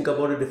should think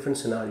about a different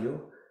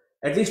scenario.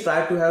 At least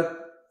try to have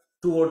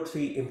two or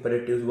three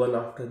imperatives, one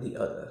after the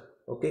other.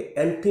 Okay,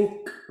 and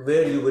think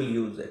where you will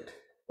use it.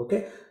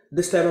 Okay,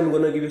 this time I'm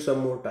going to give you some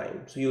more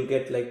time, so you'll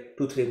get like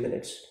 2-3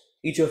 minutes.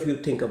 Each of you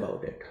think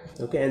about it.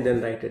 Okay, and then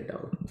write it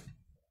down.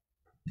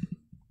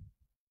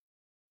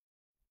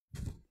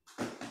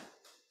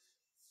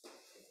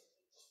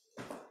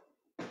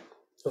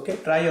 Okay,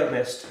 try your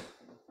best.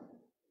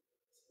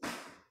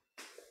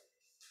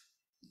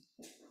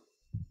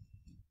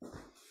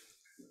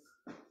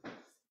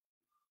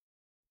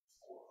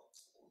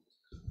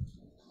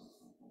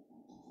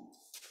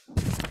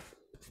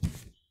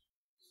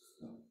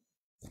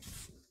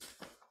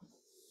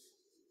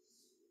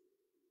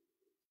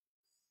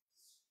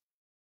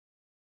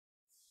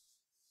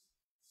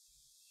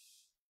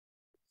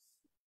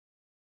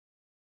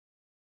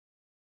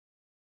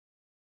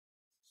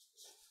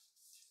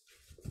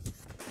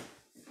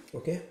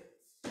 Okay.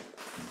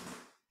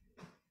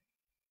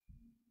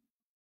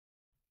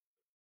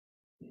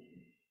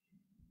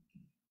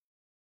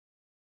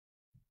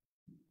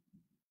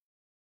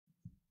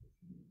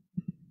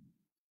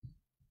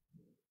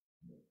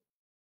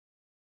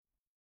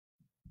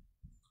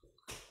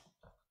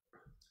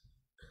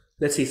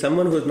 Let's see,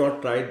 someone who has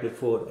not tried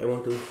before. I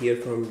want to hear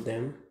from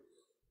them.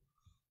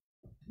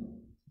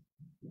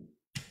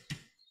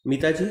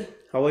 Mitaji,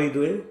 how are you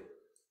doing?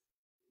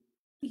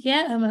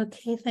 Yeah, I'm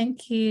okay,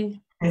 thank you.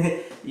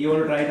 You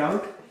want to try it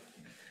out?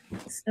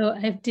 So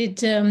I did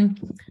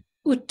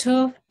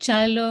Utto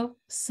Chalo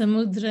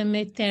Samudra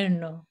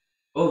Meterno.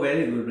 Oh,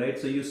 very good, right?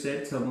 So you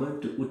said someone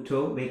to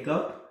Utto, wake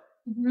up,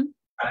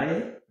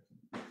 I,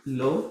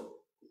 low,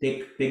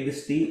 take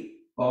this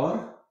tea,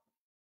 or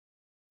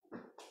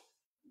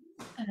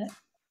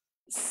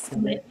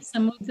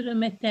Samudra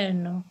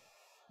Meterno.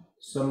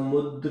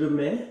 Samudra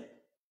mein.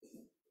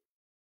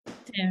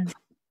 Terno.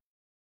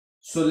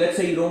 So let's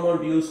say you don't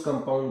want to use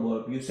compound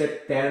verb. You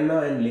said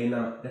terna and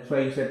lena. That's why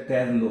you said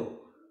terlo.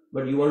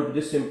 But you want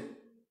to just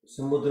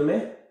Samudra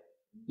mein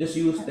Just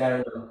use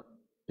terna.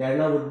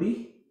 Terna would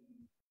be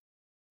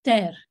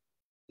Ter.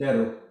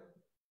 tero.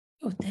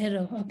 Oh,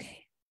 tero.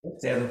 Okay.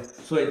 Tero.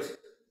 So it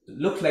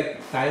looks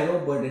like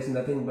Cairo, but it's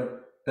nothing but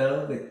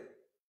ter with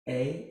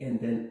a and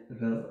then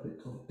r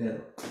with o.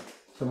 Tero.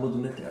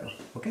 Samudra mein tero.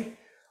 Okay.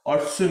 Or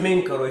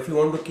swimming karo. If you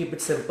want to keep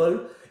it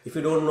simple, if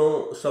you don't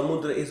know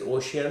samudra is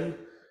ocean,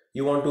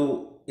 you want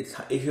to. It's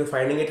if you're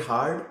finding it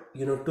hard,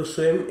 to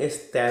swim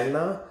is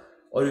terna,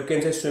 or you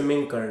can say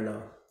swimming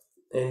karna,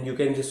 and you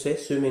can just say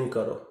swimming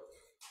karo.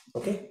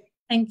 Okay.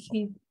 Thank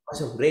you.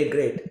 Awesome. Great,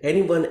 great.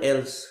 Anyone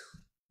else?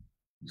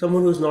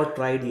 Someone who's not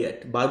tried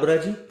yet. Barbara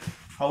ji,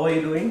 how are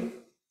you doing?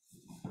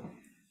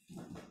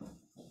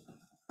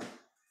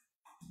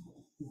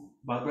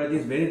 Barbara ji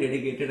is very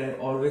dedicated. I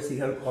always see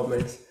her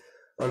comments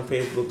on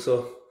Facebook.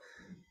 So,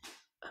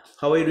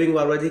 how are you doing,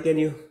 Barbara ji? Can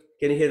you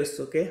hear us?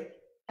 Okay.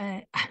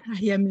 I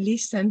am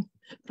listen,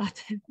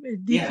 but Yeah.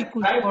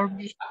 difficult for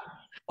me.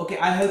 Okay,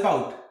 I'll help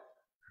out.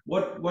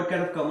 What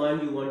kind of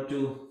command you want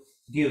to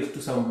give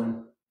to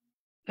someone?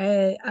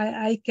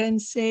 I can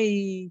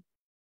say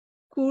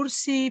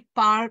cursi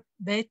par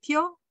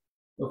betio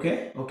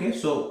Okay. Okay.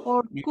 So.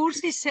 or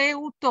cursi se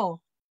uto.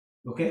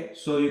 Okay.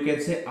 So you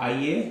can say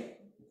aye.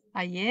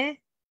 Aye.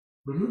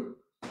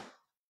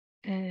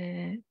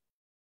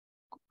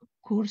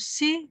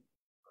 Cursi.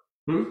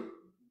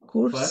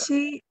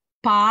 Cursi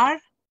par.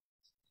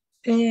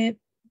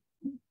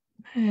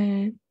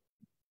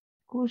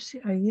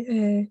 Cursi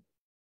aye.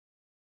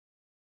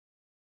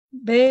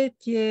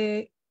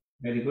 Betie.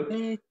 Very good.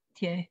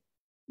 Betie.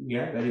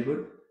 Yeah. Very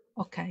good.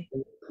 Okay.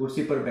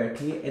 Kursi par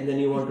बैठिए, and then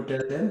you want to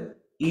tell them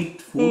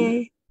eat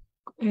food.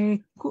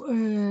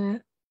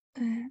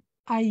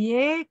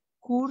 Aye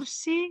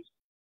cursi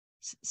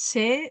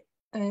se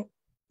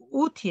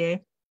utie.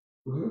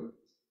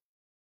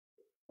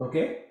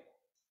 Okay.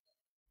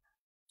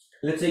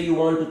 Let's say you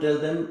want to tell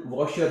them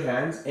wash your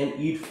hands and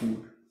eat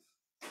food.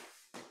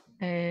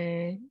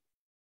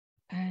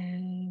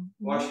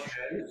 Wash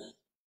hands.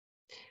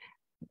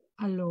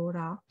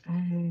 Allora.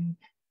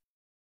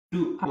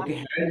 Okay,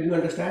 hands, you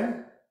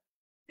understand?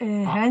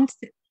 Hands,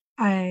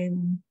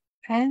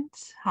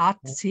 hands, hat,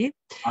 sì.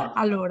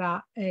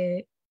 Allora,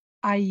 aie,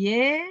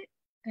 aie,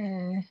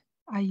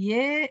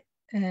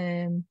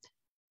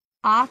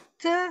 at,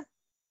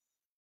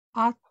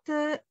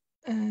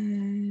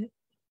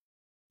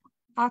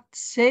 at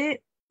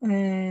se,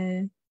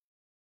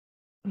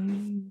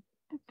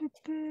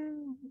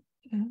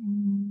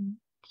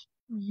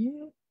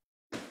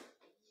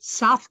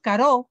 साफ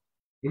करो.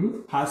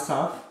 हाथ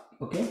साफ.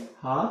 Okay.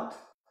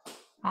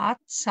 हाथ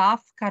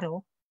साफ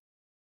करो.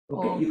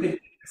 Okay. You can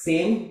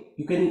same.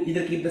 You can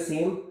either keep the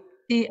same.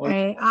 Sì,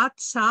 हाथ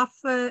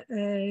साफ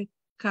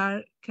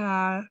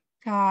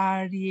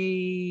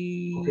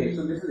Okay.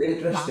 So this is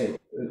interesting.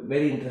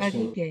 Very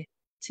interesting.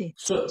 Sì,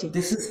 So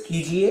this is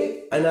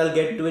kijiye, and I'll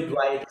get to it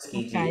why it's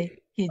kijiye.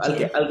 Okay,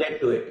 kijiye. I'll get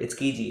to it. It's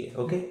kijiye.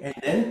 Okay.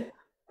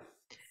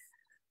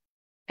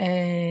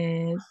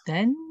 And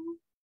then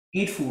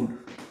eat food.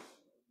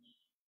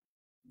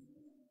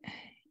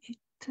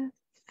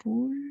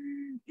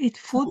 Eat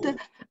food.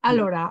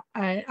 Allora,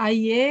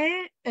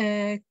 aie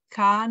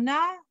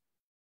cana,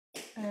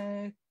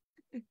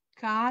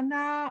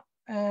 cana,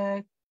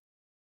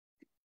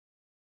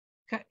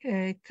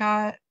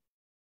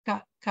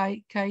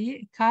 खाइए.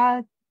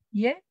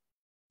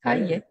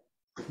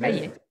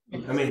 Amazing.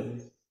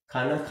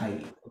 खाना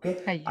खाइए. Okay.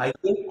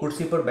 आइए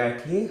कुर्सी पर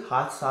बैठिए,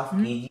 हाथ साफ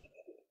कीजिए,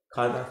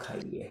 खाना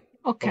खाइए.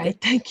 Okay,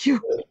 thank you.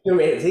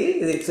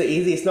 See, it's so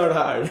easy. It's not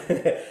hard.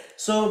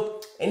 So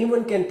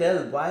anyone can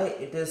tell why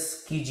it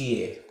is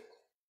kijiye?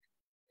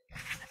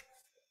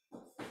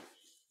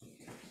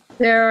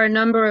 There are a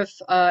number of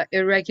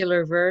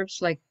irregular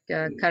verbs like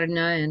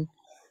karna and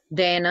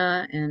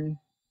dana and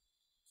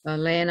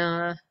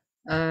lena.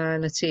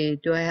 Let's see,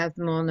 do I have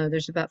them all? No,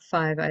 there's about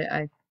 5.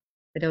 I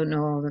don't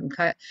know all of them.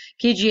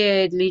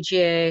 Kijie,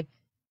 ligie,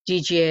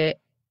 djie.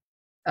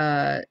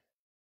 I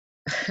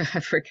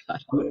forgot.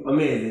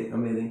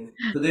 Amazing.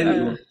 So there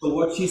you go. So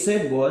what she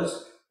said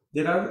was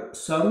there are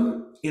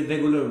some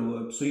irregular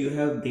verbs. So you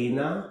have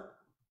dena,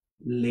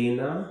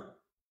 lena,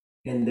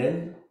 and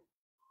then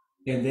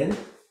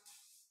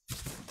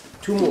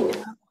 2 more.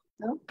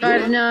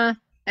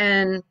 Karna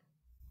and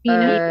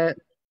Very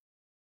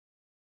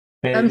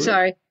I'm good.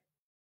 sorry.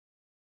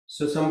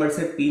 So somebody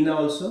said pina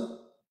also.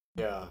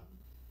 Yeah.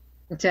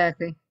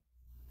 Exactly.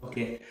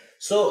 Okay.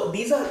 So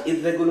these are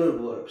irregular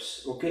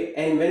verbs. Okay.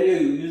 And when you're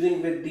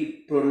using with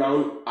the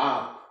pronoun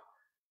aap,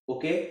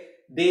 okay,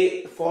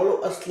 they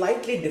follow a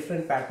slightly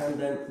different pattern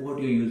than what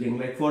you're using.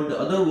 Like for the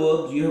other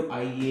verbs, you have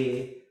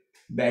aiye,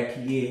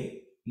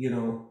 baithiye,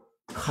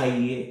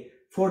 khaiye.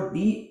 For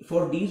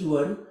these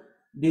one,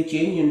 they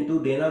change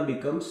into dena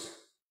becomes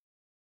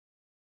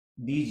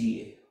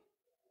dijiye,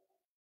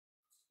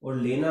 or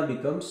lena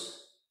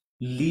becomes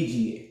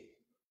lijiye.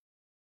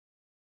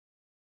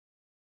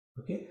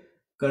 Okay,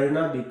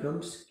 karna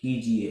becomes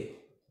kijiye,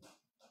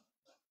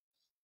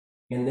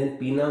 and then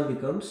pina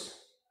becomes.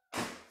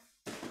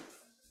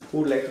 Who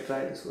would like to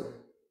try this one?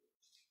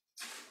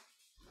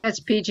 That's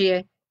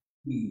PGA.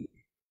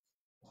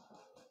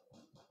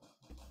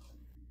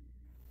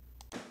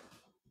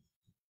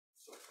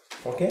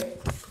 Okay,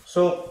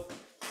 so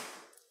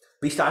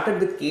we started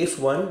with case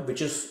 1,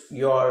 which is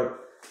your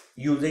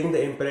using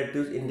the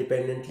imperatives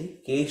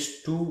independently.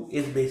 Case 2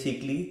 is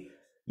basically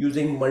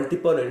using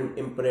multiple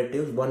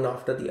imperatives one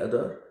after the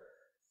other.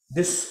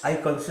 This, I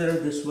consider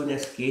this one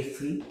as case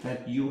 3,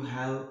 that you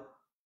have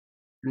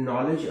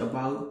knowledge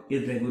about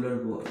irregular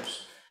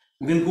verbs.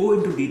 We'll go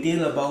into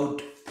detail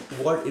about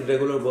what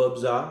irregular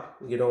verbs are,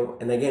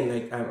 and again,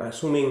 like I'm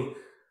assuming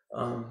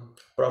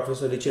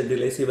Professor Richard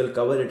Delacy will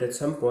cover it at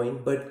some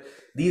point, but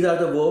these are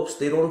the verbs,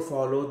 they don't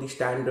follow the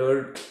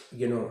standard,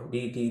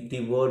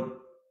 the word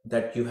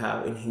that you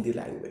have in Hindi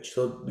language.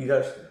 So these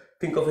are,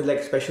 think of it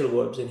like special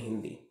verbs in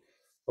Hindi.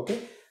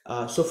 Okay,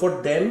 so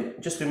for them,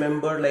 just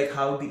remember like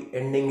how the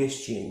ending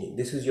is changing.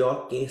 This is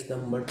your case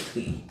number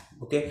 3.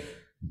 Okay,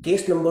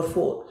 case number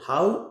 4,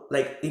 how,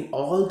 like in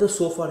all the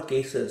so far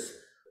cases,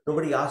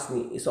 nobody asked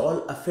me, it's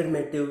all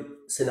affirmative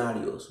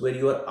scenarios where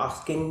you are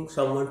asking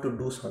someone to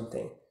do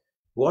something.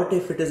 What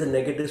if it is a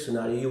negative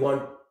scenario? You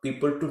want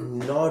people to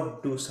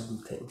not do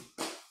something.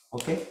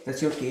 Okay,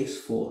 that's your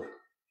case 4.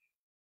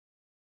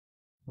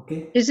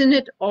 Okay, Isn't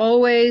it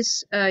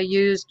always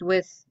used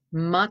with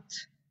mat?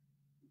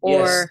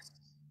 yes.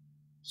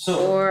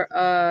 Or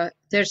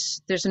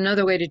there's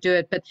another way to do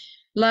it. But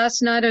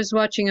last night I was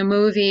watching a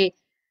movie,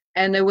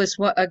 and there was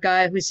a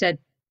guy who said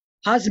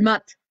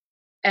hazmat,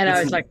 and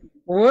I was like,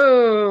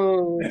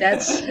 whoa,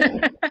 that's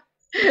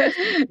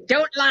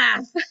don't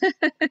laugh.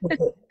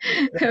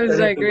 I was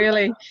like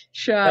really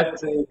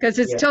shocked because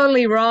it's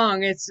totally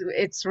wrong.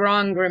 It's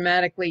wrong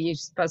grammatically. You're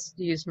supposed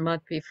to use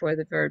mat before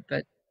the verb,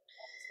 but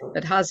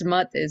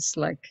hazmat is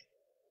like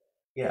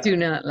do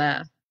not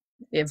laugh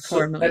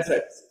informally. That's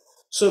right.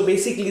 So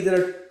basically, there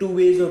are 2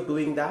 ways of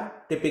doing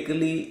that.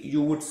 Typically,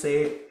 you would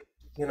say,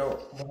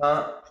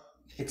 wahan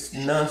it's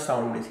na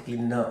sound, basically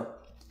na.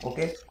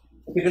 Okay.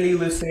 Typically, you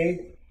will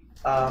say,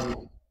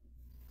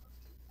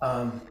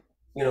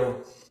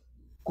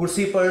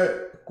 कुर्सी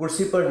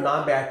पर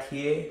ना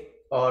बैठिए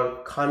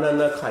और खाना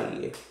ना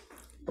खाइए.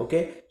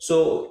 Okay.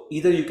 So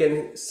either you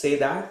can say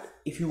that.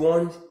 If you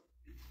want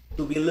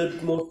to be a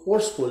little more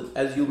forceful,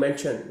 as you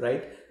mentioned,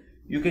 right?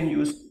 You can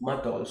use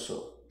mat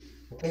also.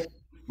 Okay.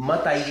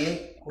 मत आइए,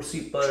 कुर्सी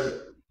पर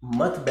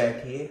मत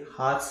बैठिए,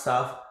 हाथ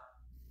साफ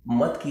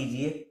मत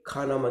कीजिए,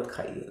 खाना मत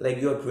खाइए.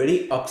 Like you are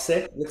very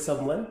upset with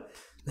someone,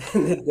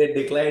 they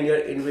decline your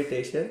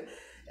invitation,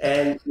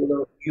 and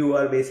you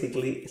are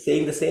basically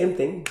saying the same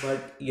thing,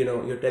 but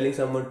you're telling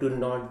someone to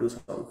not do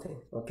something.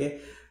 Okay,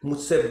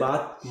 मुझसे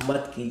बात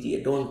मत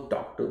कीजिए, don't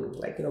talk to me.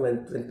 Like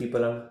when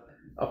people are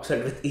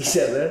upset with each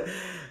other,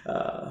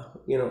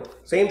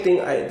 same thing.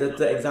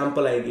 The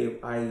example I gave,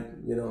 I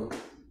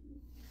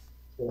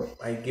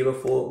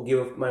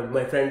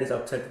my friend is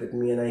upset with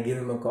me and I give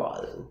him a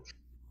call. And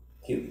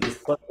his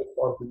first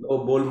response is, "Oh,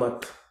 bol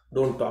mat,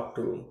 don't talk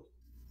to me."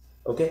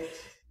 Okay,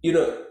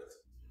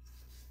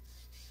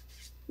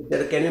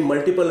 there can be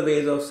multiple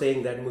ways of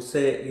saying that.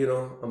 मुझसे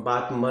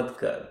बात मत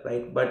कर,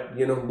 right? But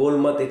bol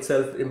mat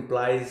itself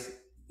implies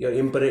you're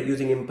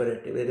using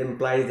imperative. It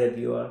implies that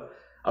you are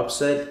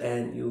upset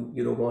and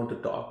you don't want to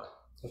talk.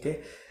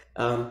 Okay,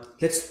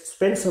 let's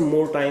spend some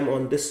more time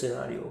on this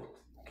scenario,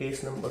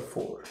 case number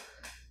 4.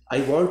 I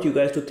want you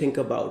guys to think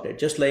about it,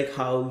 just like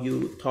how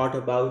you thought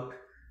about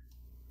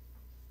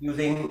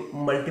using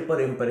multiple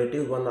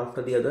imperatives one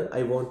after the other.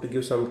 I want to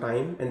give some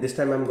time, and this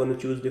time I'm going to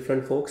choose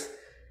different folks.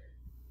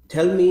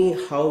 Tell me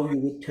how you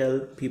would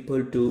tell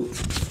people to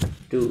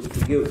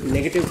give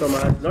negative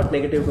command, not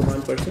negative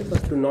command per se,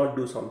 but to not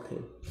do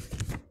something.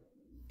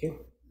 Okay.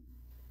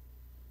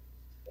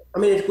 I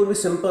mean, it could be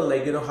simple,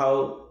 like how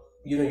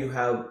you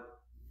have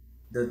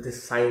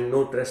this sign,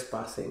 no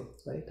trespassing,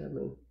 right? I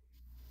mean,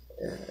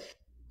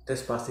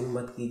 trespassing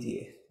mat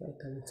kijiye, right?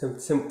 I mean,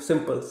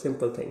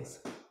 simple things.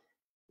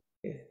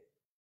 Okay.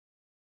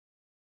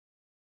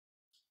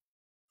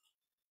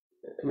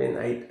 I mean,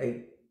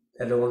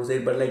 I don't want to say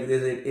it, but like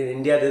in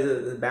India,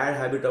 there's a bad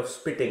habit of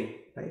spitting,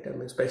 right? I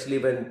mean, especially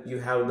when you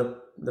have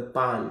the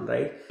pan,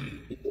 right?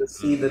 You can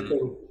see the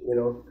thing,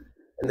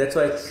 and that's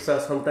why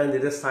sometimes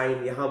there's a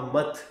sign, yahan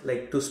mat,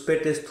 like to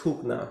spit is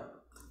thukna.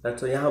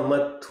 That's why yahan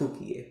mat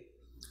thukiye,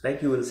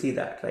 right? You will see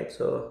that, right?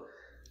 So,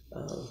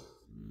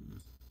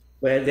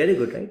 well, very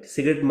good, right?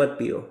 Cigarette mat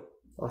piyo,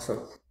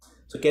 awesome.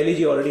 So Kelly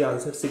ji already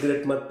answered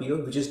cigarette mat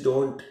piyo, which is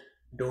don't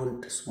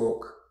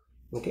smoke.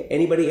 Okay,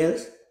 anybody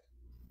else?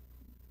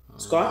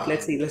 Scott,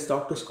 let's see. Let's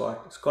talk to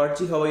Scott. Scott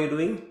ji, how are you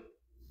doing?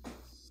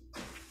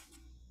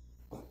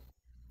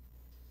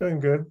 Doing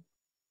good.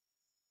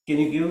 Can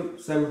you give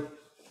some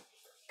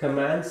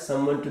commands,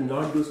 someone to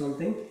not do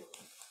something?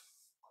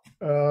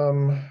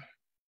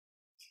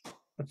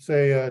 Let's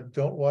say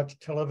don't watch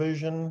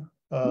television.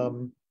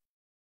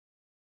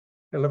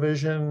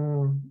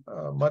 Television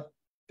mat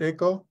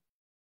dekho.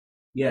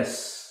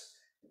 Yes,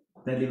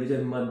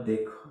 television mat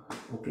dekho.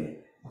 Okay,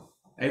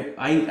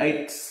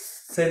 I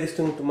say this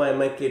to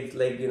my kids,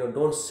 like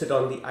don't sit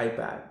on the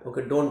iPad.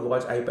 Okay, don't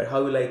watch iPad.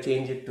 How will I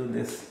change it to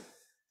this?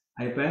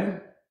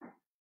 iPad.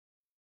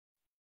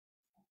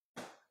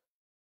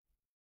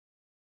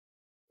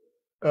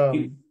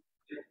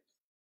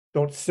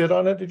 Don't sit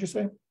on it, did you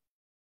say?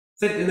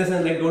 Sit in the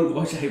sense like don't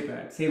watch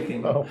iPad. Same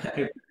thing. Oh.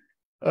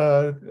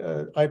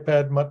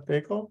 iPad mat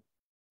dekho.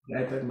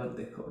 iPad mat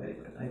dekho. Very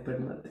good. iPad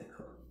mat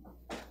dekho.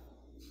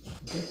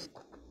 Okay.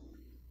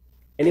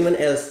 Anyone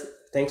else?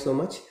 Thanks so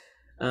much.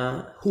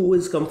 Who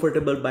is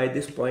comfortable by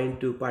this point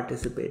to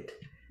participate?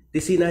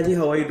 Tisina ji,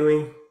 how are you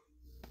doing?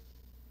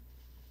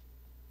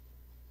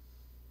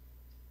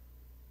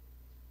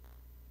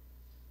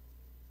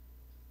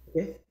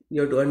 Okay,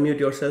 you have to unmute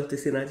yourself,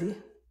 Tisina ji.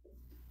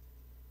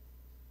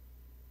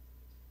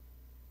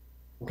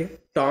 Okay,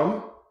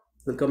 Tom,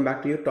 we'll come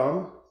back to you,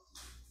 Tom.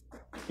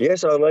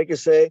 Yes, I'd like to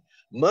say,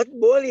 mat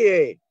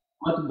boliye.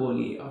 Mat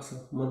boliye,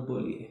 awesome. Mat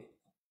boliye.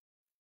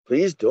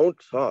 Please don't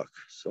talk.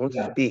 Don't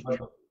Yeah, speak.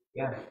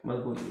 yeah, mat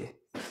boliye.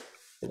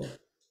 Yeah.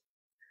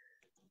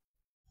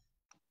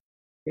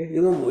 Okay,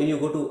 you know, when you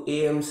go to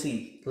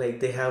AMC, like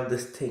they have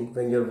this thing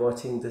when you're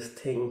watching this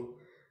thing,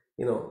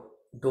 you know,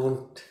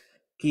 don't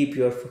keep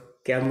your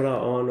camera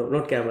on, or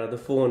not camera, the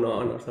phone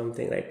on or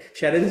something, right?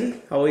 Sharon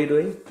ji, how are you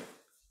doing?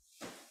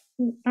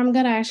 I'm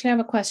gonna actually have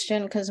a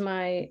question because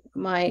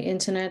my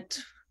internet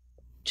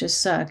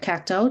just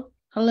cacked out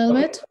a little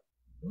bit.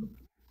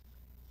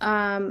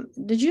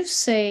 Did you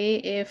say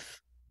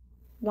if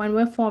when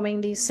we're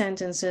forming these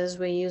sentences,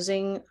 we're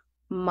using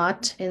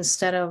mat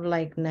instead of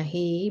like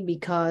nahi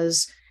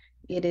because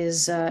it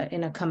is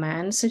in a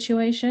command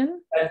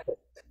situation?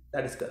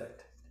 That is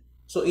correct.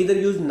 So either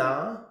use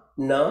na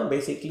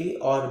basically,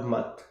 or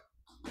mat.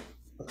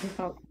 Okay.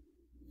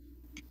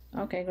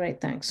 Okay,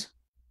 great, thanks.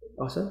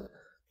 Awesome.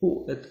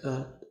 Who?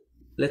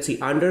 Let's see,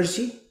 Anders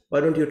ji, why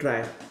don't you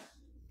try?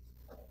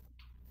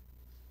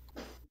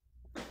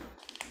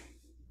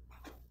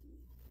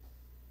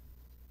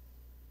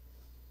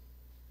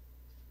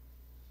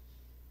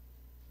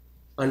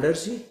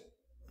 Anders ji?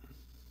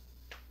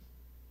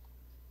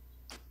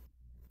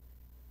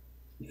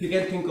 If you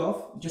can think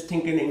of, just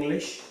think in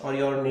English or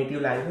your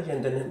native language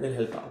and then it will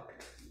help out.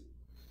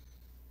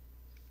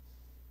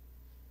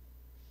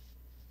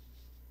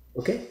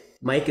 Okay,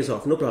 mic is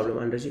off, no problem,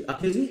 Anders ji.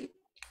 Akhil ji?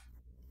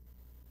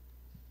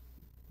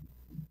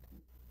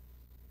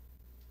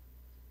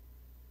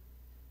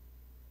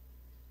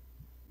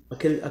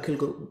 Akhil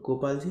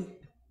Gopal ji?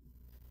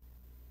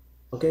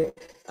 Okay,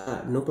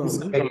 no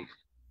problem.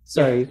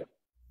 Sorry.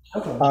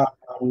 Yeah.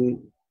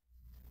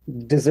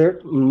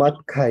 Dessert mat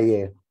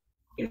khaiye.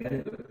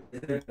 Okay,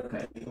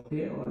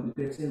 or you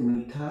can say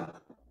meetha.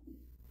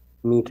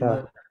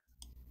 Meetha.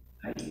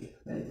 I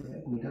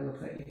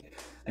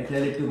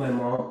tell it to my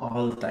mom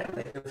all the time.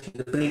 Like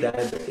she's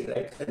pre-diabetic,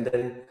 right? And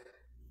then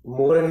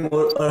more and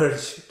more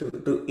urge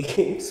to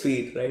eat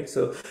sweet, right?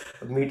 So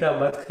meetha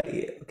mat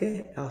khaiye.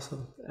 Okay,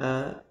 awesome.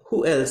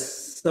 Who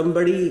else?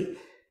 Somebody.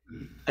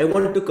 I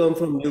wanted to come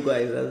from you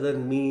guys rather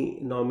than me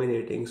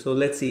nominating. So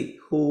let's see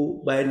who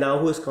by now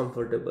who is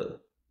comfortable.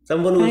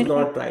 Someone who's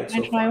not tried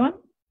so far. One?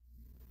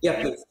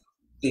 Yeah,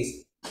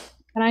 please.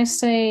 Can I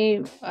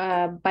say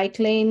bike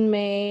lane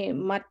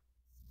mein mat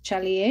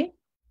chaliye?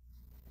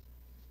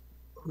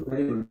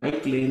 Very good.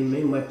 Bike lane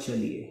में मत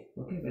चलिए.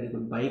 Okay, very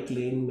good. Bike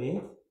lane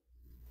में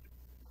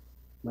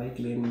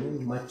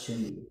मत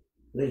चलिए.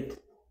 Great.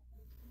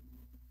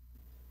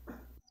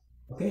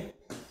 Okay.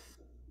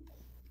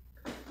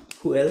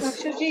 Who else?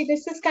 Akshuji,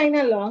 this is kind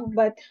of long,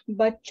 but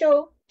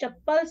बच्चों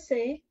चप्पल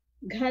से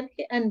घर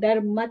के अंदर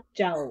मत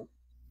जाओ.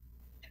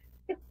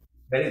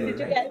 Very good.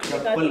 Right?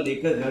 चप्पल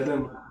लेकर घर में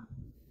मत.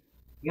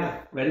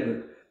 Yeah, very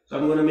good. So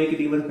I'm going to make it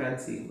even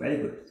fancy. Very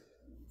good.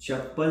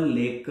 चप्पल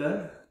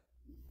लेकर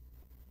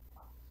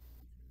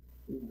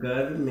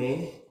घर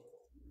में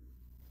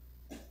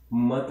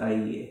मत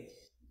आइए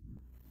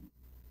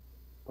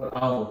or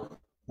आओ,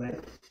 right?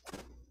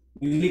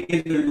 Usually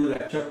kids will do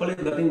that. Chappal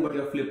is nothing but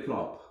your flip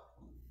flop.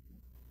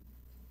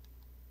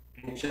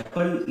 And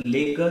chappal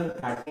leker,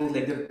 that means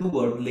like there are two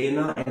words,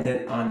 lena and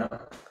then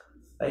ana,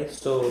 right?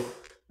 So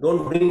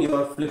don't bring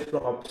your flip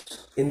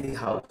flops in the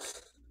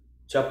house.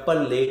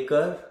 Chappal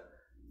leker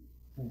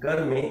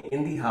घर में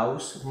in the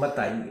house मत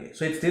आइए.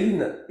 So it's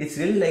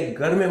really like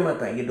घर में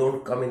मत आइए.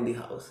 Don't come in the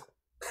house.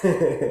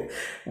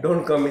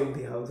 Don't come in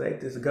the house,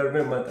 right? This घर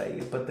में मत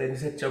आइए. But then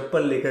जैसे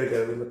चप्पल लेकर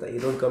घर में मत आइए.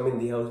 Don't come in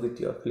the house with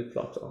your flip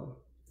flops on.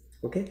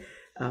 Okay,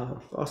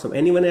 awesome.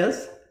 Anyone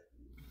else?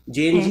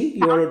 Jane ji,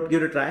 you want to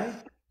give it a try?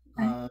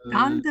 No.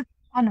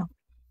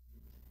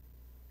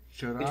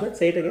 Which one?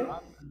 Say it again.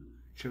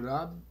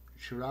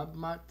 Sharab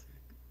mat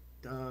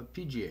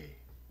PGA.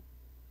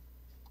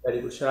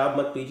 Very good. Sharab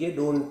mat pijiye.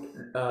 Don't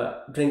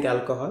drink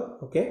alcohol.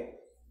 Okay.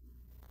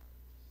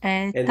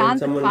 And then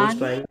someone was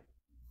trying.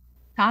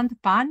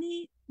 Tant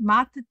pani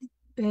mat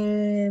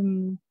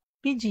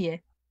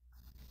pijiye.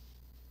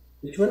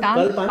 Which one?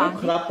 Kal pani,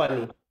 kharab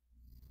pani.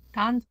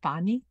 Tant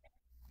pani.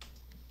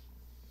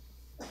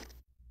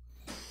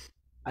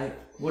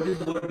 What is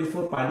the word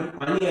before pani?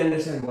 Pani, I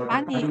understand what.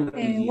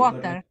 Pani,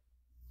 water.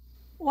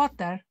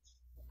 Water.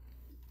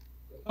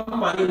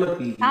 Pani mat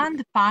pijiye.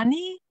 Tant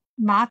pani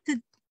mat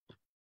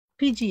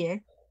पीजिए.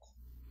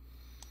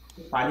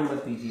 पानी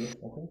मत पीजिए.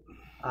 Okay.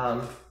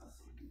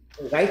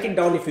 Write it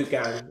down if you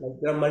can. Like,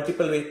 there are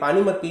multiple ways.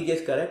 Pani mat pijye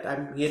is correct.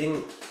 I'm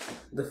hearing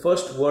the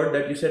first word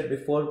that you said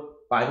before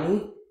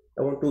pani.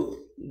 I want to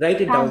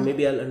write it down.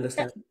 Maybe I'll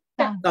understand.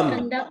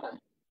 Tam.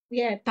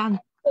 Yeah. Tan.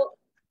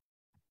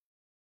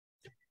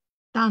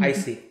 I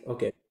see.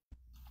 Okay.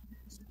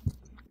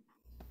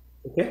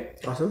 Okay.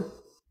 Awesome.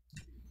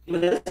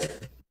 Anyone else?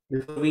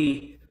 Before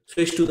we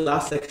switch to the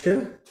last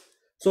section.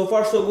 So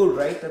far, so good,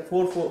 right? The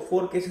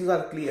four cases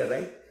are clear,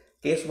 right?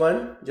 Case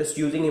 1, just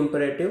using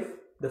imperative,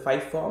 the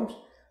 5 forms.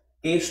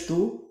 Case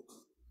 2,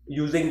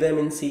 using them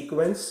in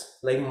sequence,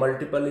 like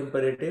multiple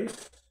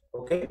imperatives.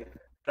 Okay,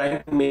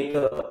 trying to make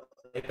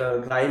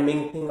a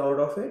rhyming thing out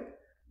of it.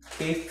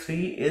 Case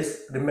 3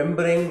 is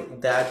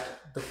remembering that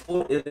the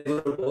 4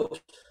 irregular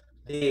verbs,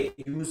 they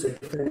use a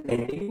different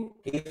ending.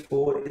 Case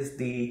 4 is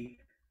the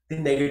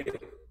negative.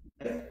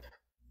 Okay?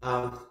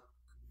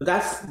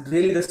 That's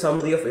really the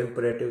summary of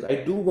imperatives. I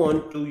do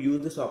want to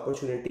use this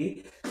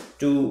opportunity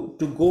to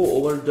go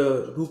over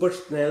the Rupert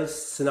Snell's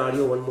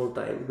scenario one more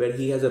time, where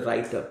he has a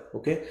writer.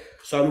 Okay,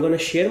 so I'm going to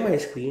share my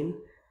screen,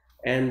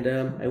 and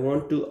I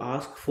want to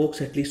ask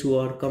folks, at least who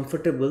are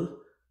comfortable,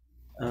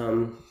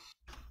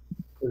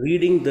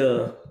 reading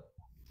the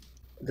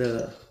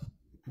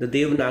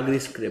Devanagari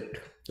script.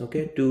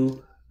 Okay,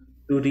 to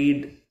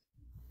read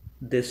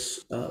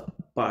this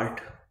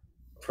part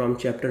from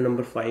chapter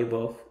number 5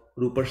 of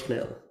Rupert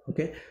Snell.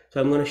 Okay,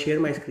 so I'm going to share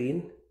my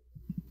screen,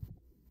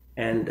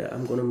 and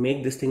I'm going to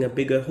make this thing a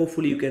bigger.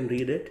 Hopefully you can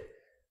read it.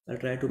 I'll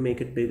try to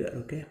make it bigger.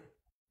 Okay.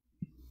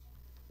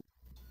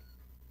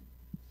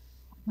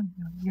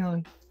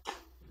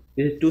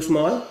 Is it too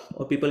small,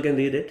 or people can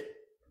read it?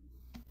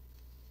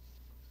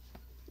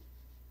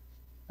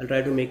 I'll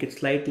try to make it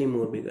slightly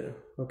more bigger.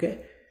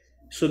 Okay.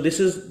 So this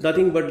is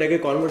nothing but like a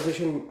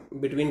conversation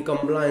between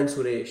Kamla and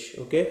Suresh.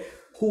 Okay.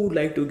 Who would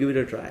like to give it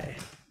a try?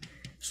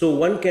 So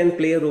one can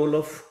play a role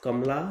of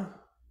Kamla,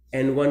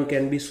 and one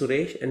can be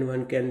Suresh, and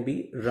one can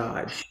be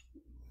Raj.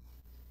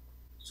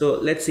 So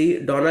let's see.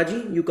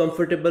 Donaji, you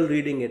comfortable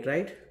reading it,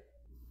 right?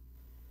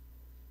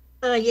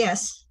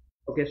 Yes.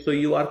 Okay, so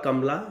you are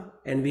Kamla,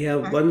 and we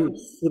have one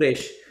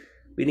Suresh.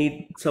 We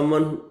need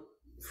someone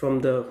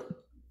from the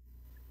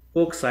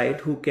folk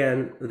side who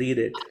can read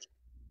it.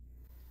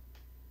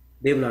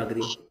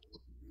 Devanagari.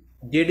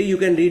 JD, you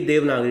can read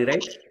Devanagari,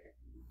 right?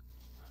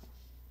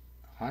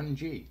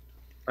 Hanji.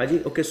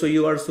 Haji, okay, so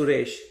you are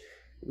Suresh.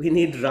 We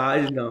need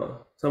Raj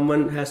now.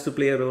 Someone has to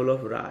play a role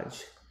of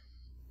Raj.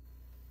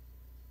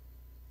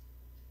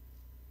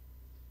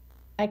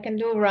 I can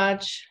do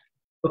Raj.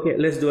 Okay,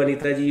 let's do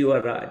Anita ji. You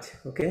are Raj.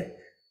 Okay,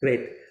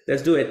 great.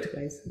 Let's do it,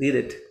 guys. Read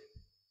it.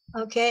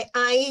 Okay.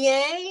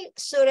 आइए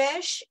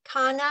सुरेश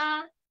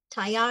खाना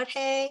तैयार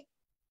है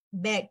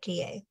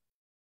बैठिए.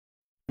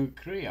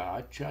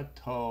 Kriya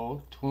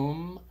chato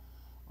tum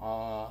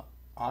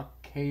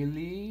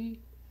akeli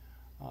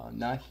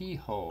nahi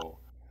ho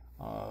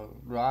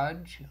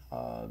Raj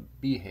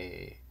bihe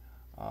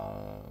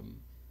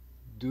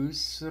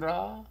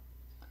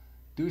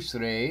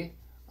दूसरे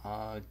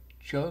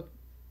चौक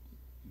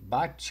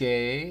बच्चे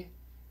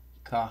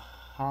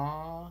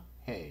कहाँ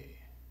है?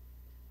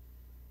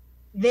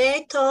 वे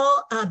तो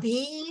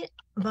अभी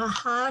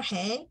बाहर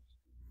है.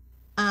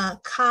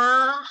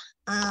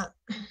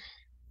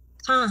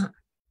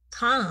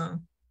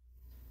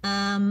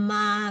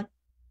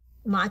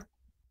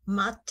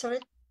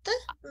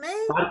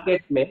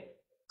 मार्केट में.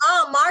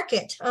 Oh,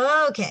 market.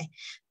 Okay.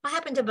 What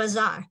happened to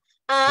bazaar?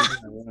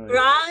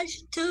 Raj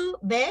to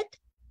bed.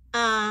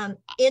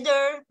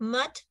 Idhar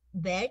mat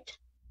bed.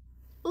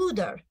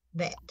 Udhar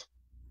bed.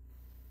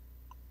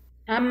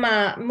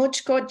 Amma,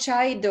 mujhko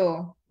chai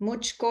do.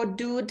 Mujhko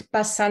doodh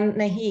pasand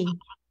nahi.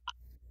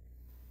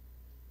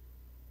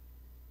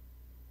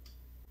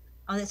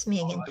 Oh, that's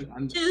me again.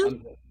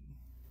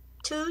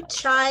 Two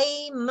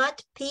chai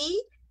mat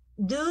pi.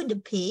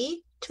 Doodh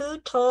pi. Tu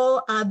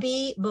to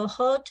abhi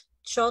bahut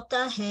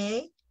chota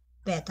hai.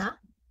 Beta.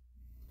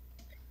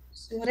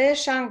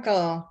 Suresh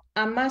uncle,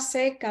 amma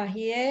se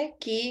kahiye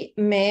ki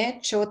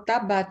main chota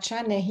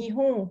bacha nahi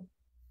hoon.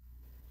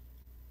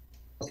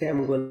 Okay,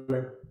 I'm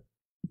gonna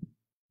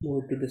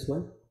move to this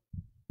one.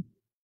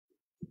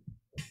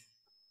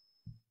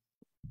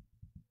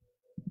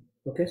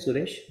 Okay,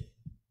 Suresh.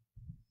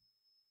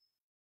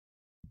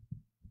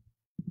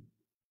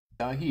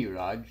 Nahi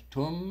Raj,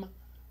 tum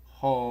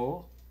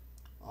ho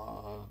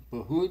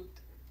bahut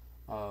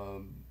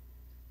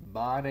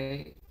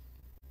bare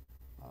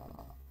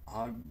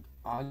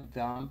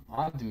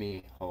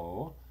आदमी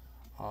हो.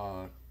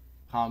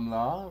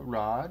 Kamla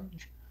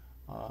Raj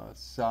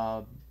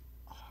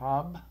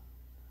Sahab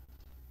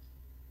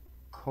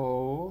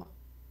ko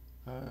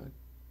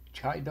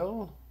chai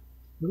do.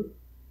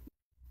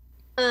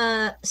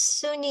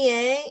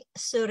 सुनिए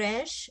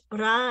सुरेश,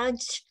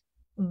 राज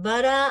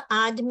बड़ा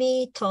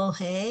आदमी तो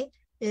है,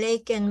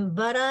 लेकिन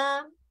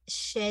बड़ा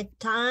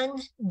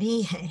शैतान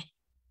भी है.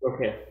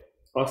 Okay,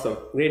 awesome,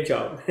 great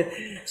job.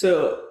 So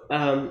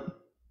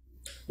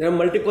there are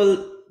multiple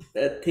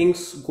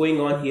things going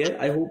on here.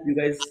 I hope you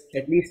guys,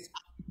 at least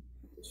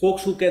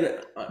folks who can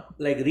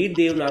like read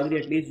Devanagari,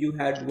 at least you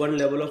had one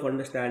level of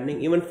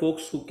understanding. Even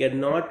folks who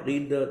cannot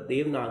read the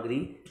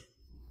Devanagari,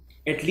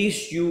 at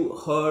least you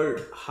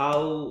heard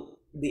how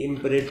the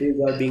imperatives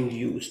are being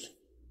used.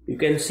 You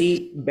can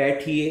see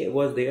Baithiye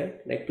was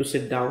there, like to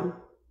sit down.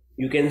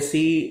 You can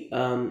see,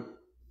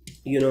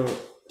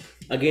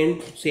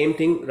 again, same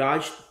thing,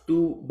 Raj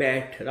to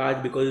bat,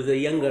 Raj because he's a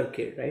younger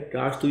kid, right?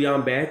 Raj to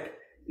yahan bat,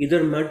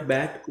 either mat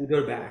bat,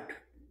 udhar bat,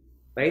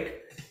 right?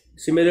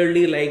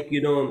 Similarly, like,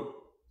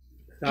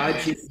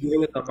 Raj is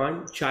giving a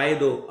command, chai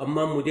do,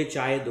 amma mujhe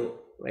chai do,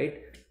 right?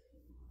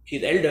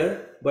 She's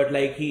elder, but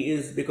like he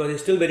is, because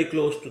he's still very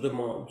close to the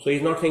mom. So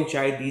he's not saying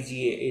chai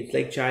dijiye, it's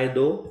like chai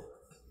do,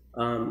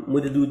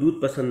 mujhe doodh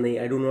pasand nahi,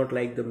 I do not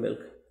like the milk.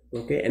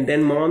 Okay, and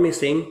then mom is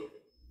saying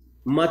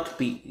mat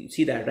pi.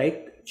 See that,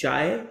 right?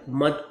 Chai,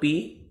 mat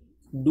pi,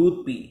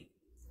 doodh pi.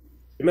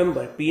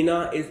 Remember,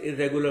 pina is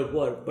irregular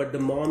verb, but the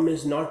mom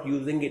is not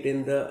using it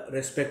in the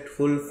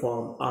respectful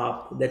form,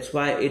 aap. That's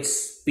why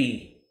it's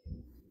pi,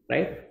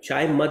 right?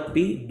 Chai mat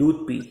pi,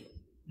 doodh pi.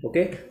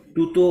 Okay,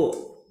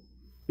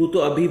 तू तो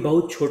अभी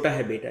बहुत छोटा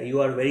है बेटा, you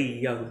are very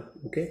young.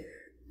 Okay,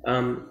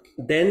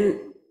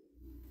 then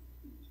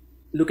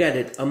look at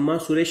it. Amma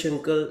Suresh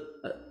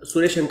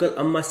uncle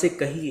amma se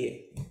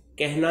kahiye.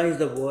 कहना is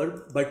the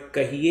verb, but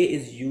kahiye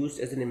is used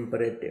as an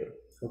imperative.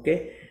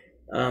 Okay,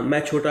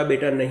 मैं छोटा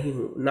बेटा नहीं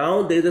हूँ.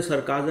 Now there is a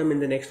sarcasm in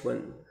the next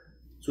one.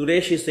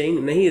 Suresh is saying,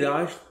 नहीं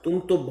राज, तुम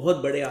तो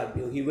बहुत बड़े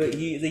आदमी हो.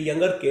 He is a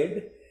younger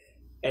kid,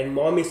 and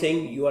mom is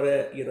saying you are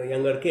a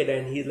younger kid,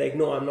 and he's like,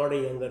 no, I'm not a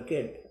younger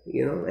kid.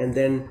 And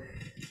then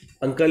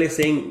uncle is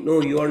saying,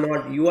 no, you are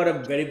not. You are a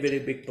very, very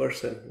big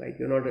person. Like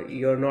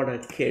you're not a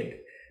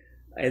kid.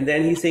 And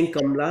then he's saying,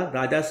 Kamla,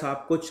 Raja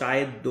Saab ko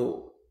chai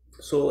do.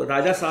 So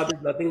Raja Saab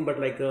is nothing but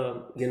like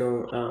a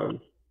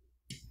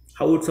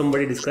how would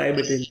somebody describe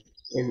it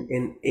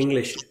in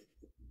English?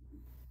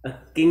 A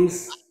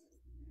king's.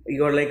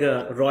 You're like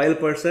a royal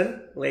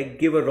person. Like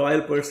give a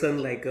royal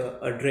person like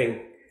a drink.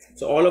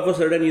 So all of a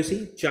sudden you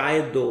see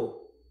chai do.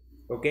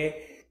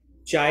 Okay.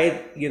 चाय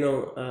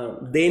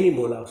दे नहीं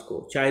बोला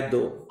उसको, चाय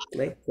दो,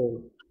 right?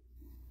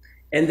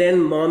 And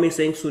then mom is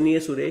saying, सुनिए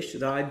सुरेश,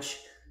 राज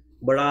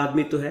बड़ा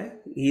आदमी तो है,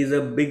 he is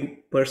a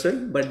big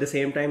person, but at the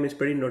same time is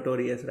pretty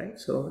notorious, right?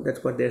 So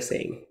that's what they're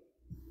saying.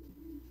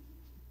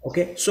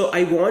 Okay, so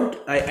I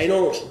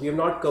know we have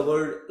not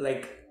covered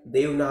like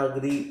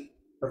Devanagari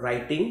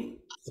writing.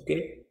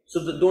 Okay,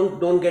 so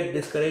don't get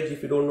discouraged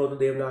if you don't know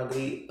the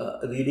Devanagari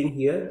reading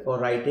here or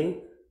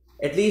writing.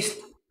 At least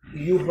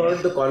you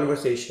heard the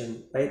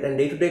conversation, right? And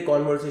day-to-day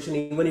conversation,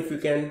 even if you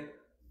can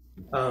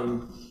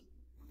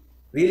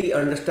really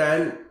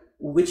understand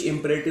which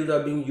imperatives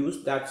are being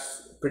used,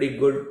 that's pretty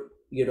good,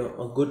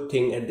 a good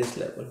thing at this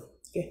level.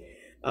 Okay,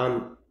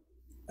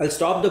 I'll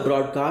stop the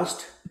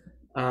broadcast,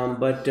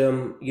 but